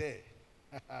also there.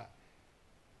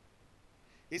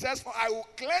 He says, for I will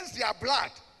cleanse their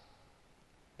blood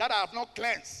that I have not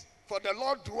cleansed. For the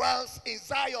Lord dwells in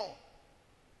Zion.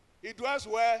 He dwells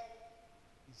where?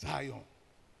 Zion.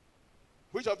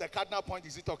 Which of the cardinal points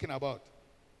is he talking about?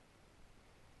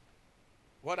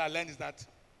 What I learned is that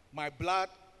my blood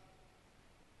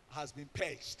has been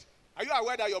purged. Are you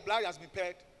aware that your blood has been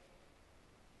purged?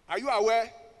 Are you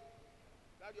aware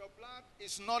that your blood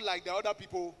is not like the other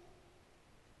people?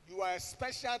 You are a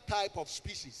special type of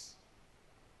species.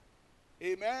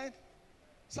 Amen.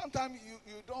 Sometimes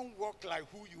you don't walk like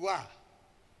who you are.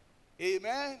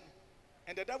 Amen.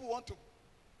 And the devil wants to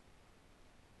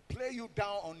play you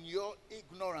down on your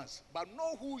ignorance, but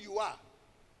know who you are.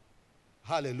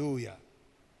 Hallelujah.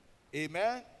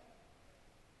 Amen.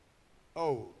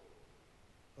 Oh,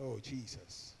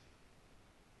 Jesus.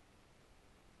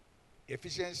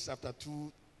 Ephesians chapter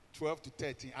 2, 12 to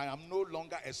 13. I am no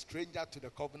longer a stranger to the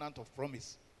covenant of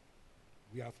promise.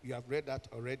 You have read that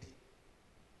already.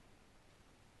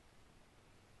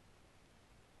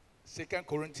 2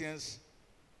 Corinthians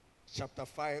chapter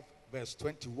 5, verse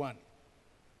 21.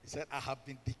 He said, I have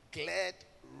been declared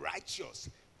righteous.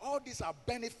 All these are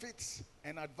benefits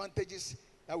and advantages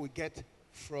that we get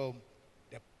from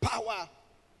the power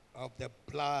of the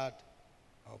blood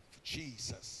of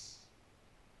Jesus.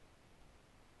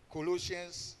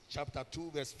 Colossians chapter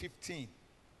 2, verse 15. He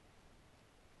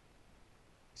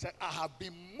said, I have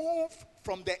been moved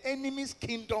from the enemy's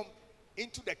kingdom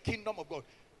into the kingdom of God.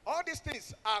 All these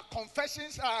things are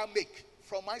confessions I make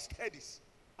from my studies.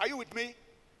 Are you with me?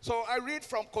 So I read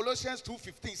from Colossians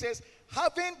 2:15. It says,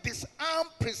 having disarmed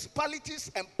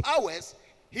principalities and powers,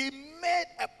 he made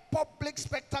a public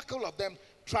spectacle of them,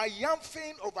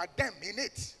 triumphing over them in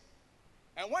it.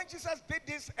 And when Jesus did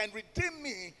this and redeemed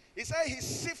me, he said he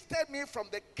sifted me from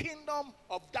the kingdom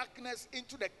of darkness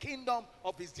into the kingdom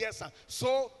of his dear son.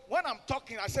 So when I'm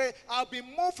talking, I say, I'll be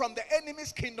moved from the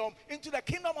enemy's kingdom into the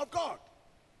kingdom of God.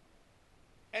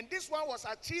 And this one was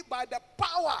achieved by the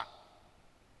power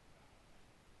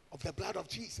of the blood of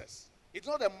Jesus. It's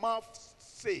not a mouth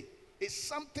say. It's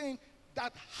something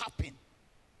that happened.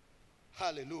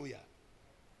 Hallelujah.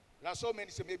 There are so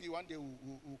many, so maybe one day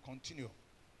we'll continue.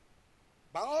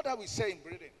 But all that we say in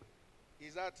Britain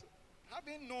is that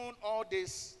having known all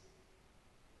these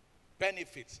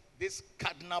benefits, these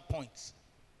cardinal points,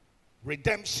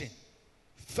 redemption,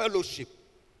 fellowship,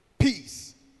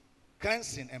 peace,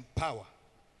 cleansing, and power,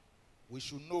 we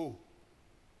should know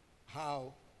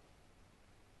how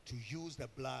to use the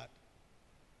blood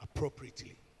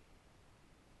appropriately.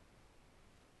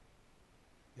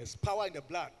 There's power in the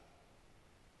blood.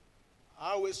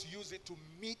 I always use it to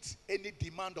meet any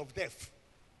demand of death.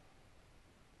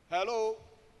 Hello?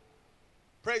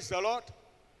 Praise the Lord.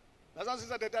 That's what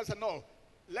sister that said, no.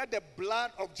 Let the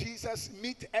blood of Jesus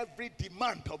meet every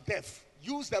demand of death.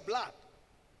 Use the blood.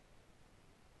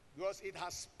 Because it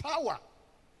has power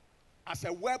as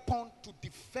a weapon to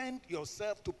defend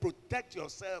yourself, to protect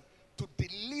yourself, to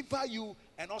deliver you,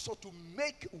 and also to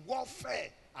make warfare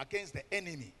against the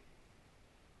enemy.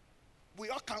 We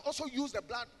all can also use the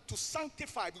blood to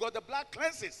sanctify, because the blood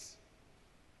cleanses.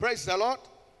 Praise the Lord.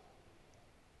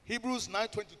 Hebrews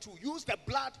 9:22. Use the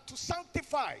blood to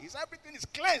sanctify. Everything is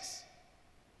cleansed.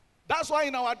 That's why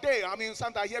in our day,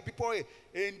 sometimes I hear people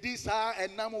in this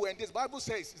and Namu, and this Bible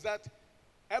says is that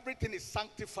everything is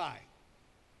sanctified.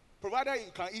 Provided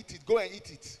you can eat it, go and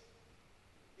eat it.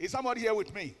 Is somebody here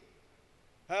with me?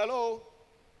 Hello?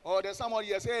 Or there's somebody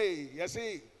here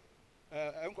say,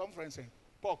 I'm conferencing.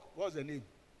 Pork, what's the name?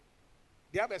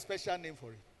 They have a special name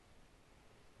for it.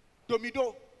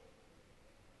 Domido.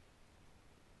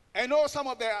 I know some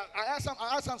of the, I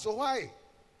asked them, so why?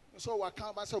 So I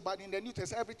can't answer, but in the New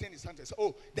Testament, everything is sanctified.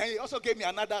 Oh, then he also gave me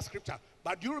another scripture.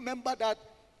 But do you remember that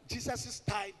Jesus'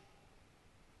 time,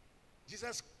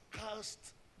 Jesus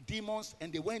cast demons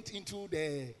and they went into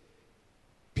the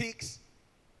pigs?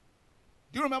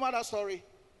 Do you remember that story?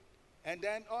 And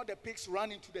then all the pigs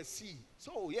ran into the sea.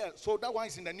 So so that one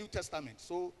is in the New Testament.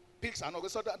 So pigs are not,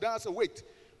 so that's a wait.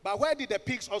 But where did the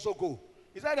pigs also go?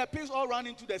 Is that the pigs all ran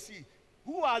into the sea?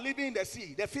 Who are living in the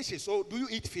sea? The fishes. So do you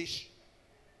eat fish?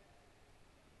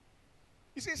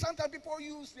 You see, sometimes people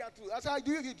use that too. I said,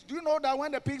 do you know that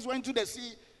when the pigs went to the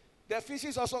sea, the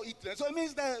fishes also eat them? So it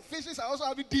means the fishes are also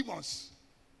having demons.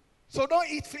 So don't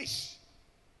eat fish.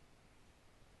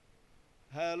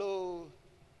 Hello.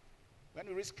 When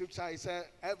you read scripture, it says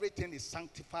everything is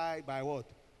sanctified by what?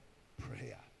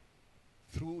 Prayer.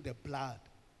 Through the blood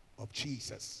of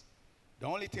Jesus. The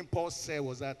only thing Paul said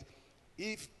was that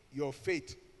if your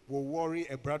faith will worry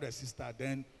a brother or sister,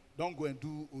 then don't go and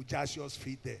do Ujashia's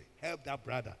faith there. Help that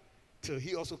brother till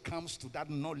he also comes to that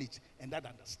knowledge and that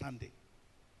understanding.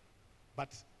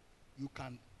 But you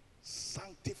can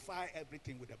sanctify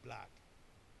everything with the blood.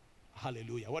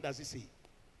 Hallelujah. What does he say?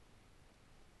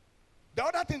 The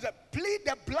other thing is that plead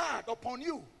the blood upon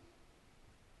you.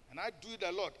 And I do it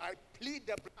a lot. I plead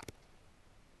the blood.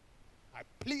 I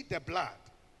plead the blood.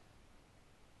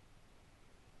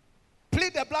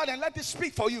 Plead the blood and let it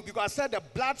speak for you, because I said the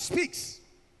blood speaks.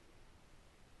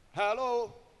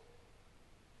 Hello?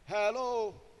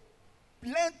 Hello?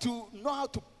 Learn to know how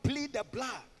to plead the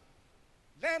blood.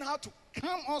 Learn how to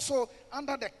come also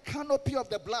under the canopy of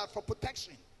the blood for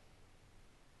protection.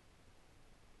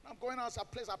 I'm going out a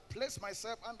place, I place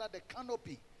myself under the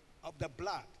canopy of the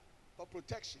blood for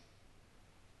protection.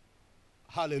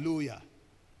 Hallelujah.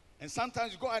 And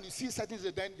sometimes you go and you see certain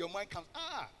things, then your mind comes,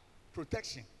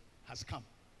 protection has come.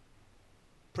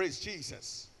 Praise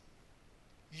Jesus.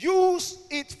 Use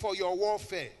it for your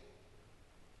warfare.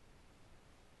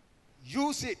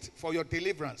 Use it for your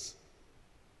deliverance.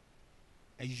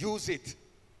 And use it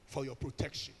for your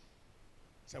protection.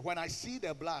 So when I see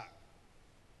the blood,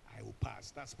 I will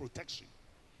pass. That's protection.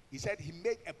 He said he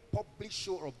made a public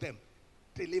show of them.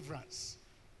 Deliverance.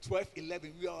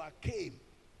 12:11. We overcame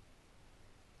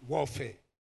warfare.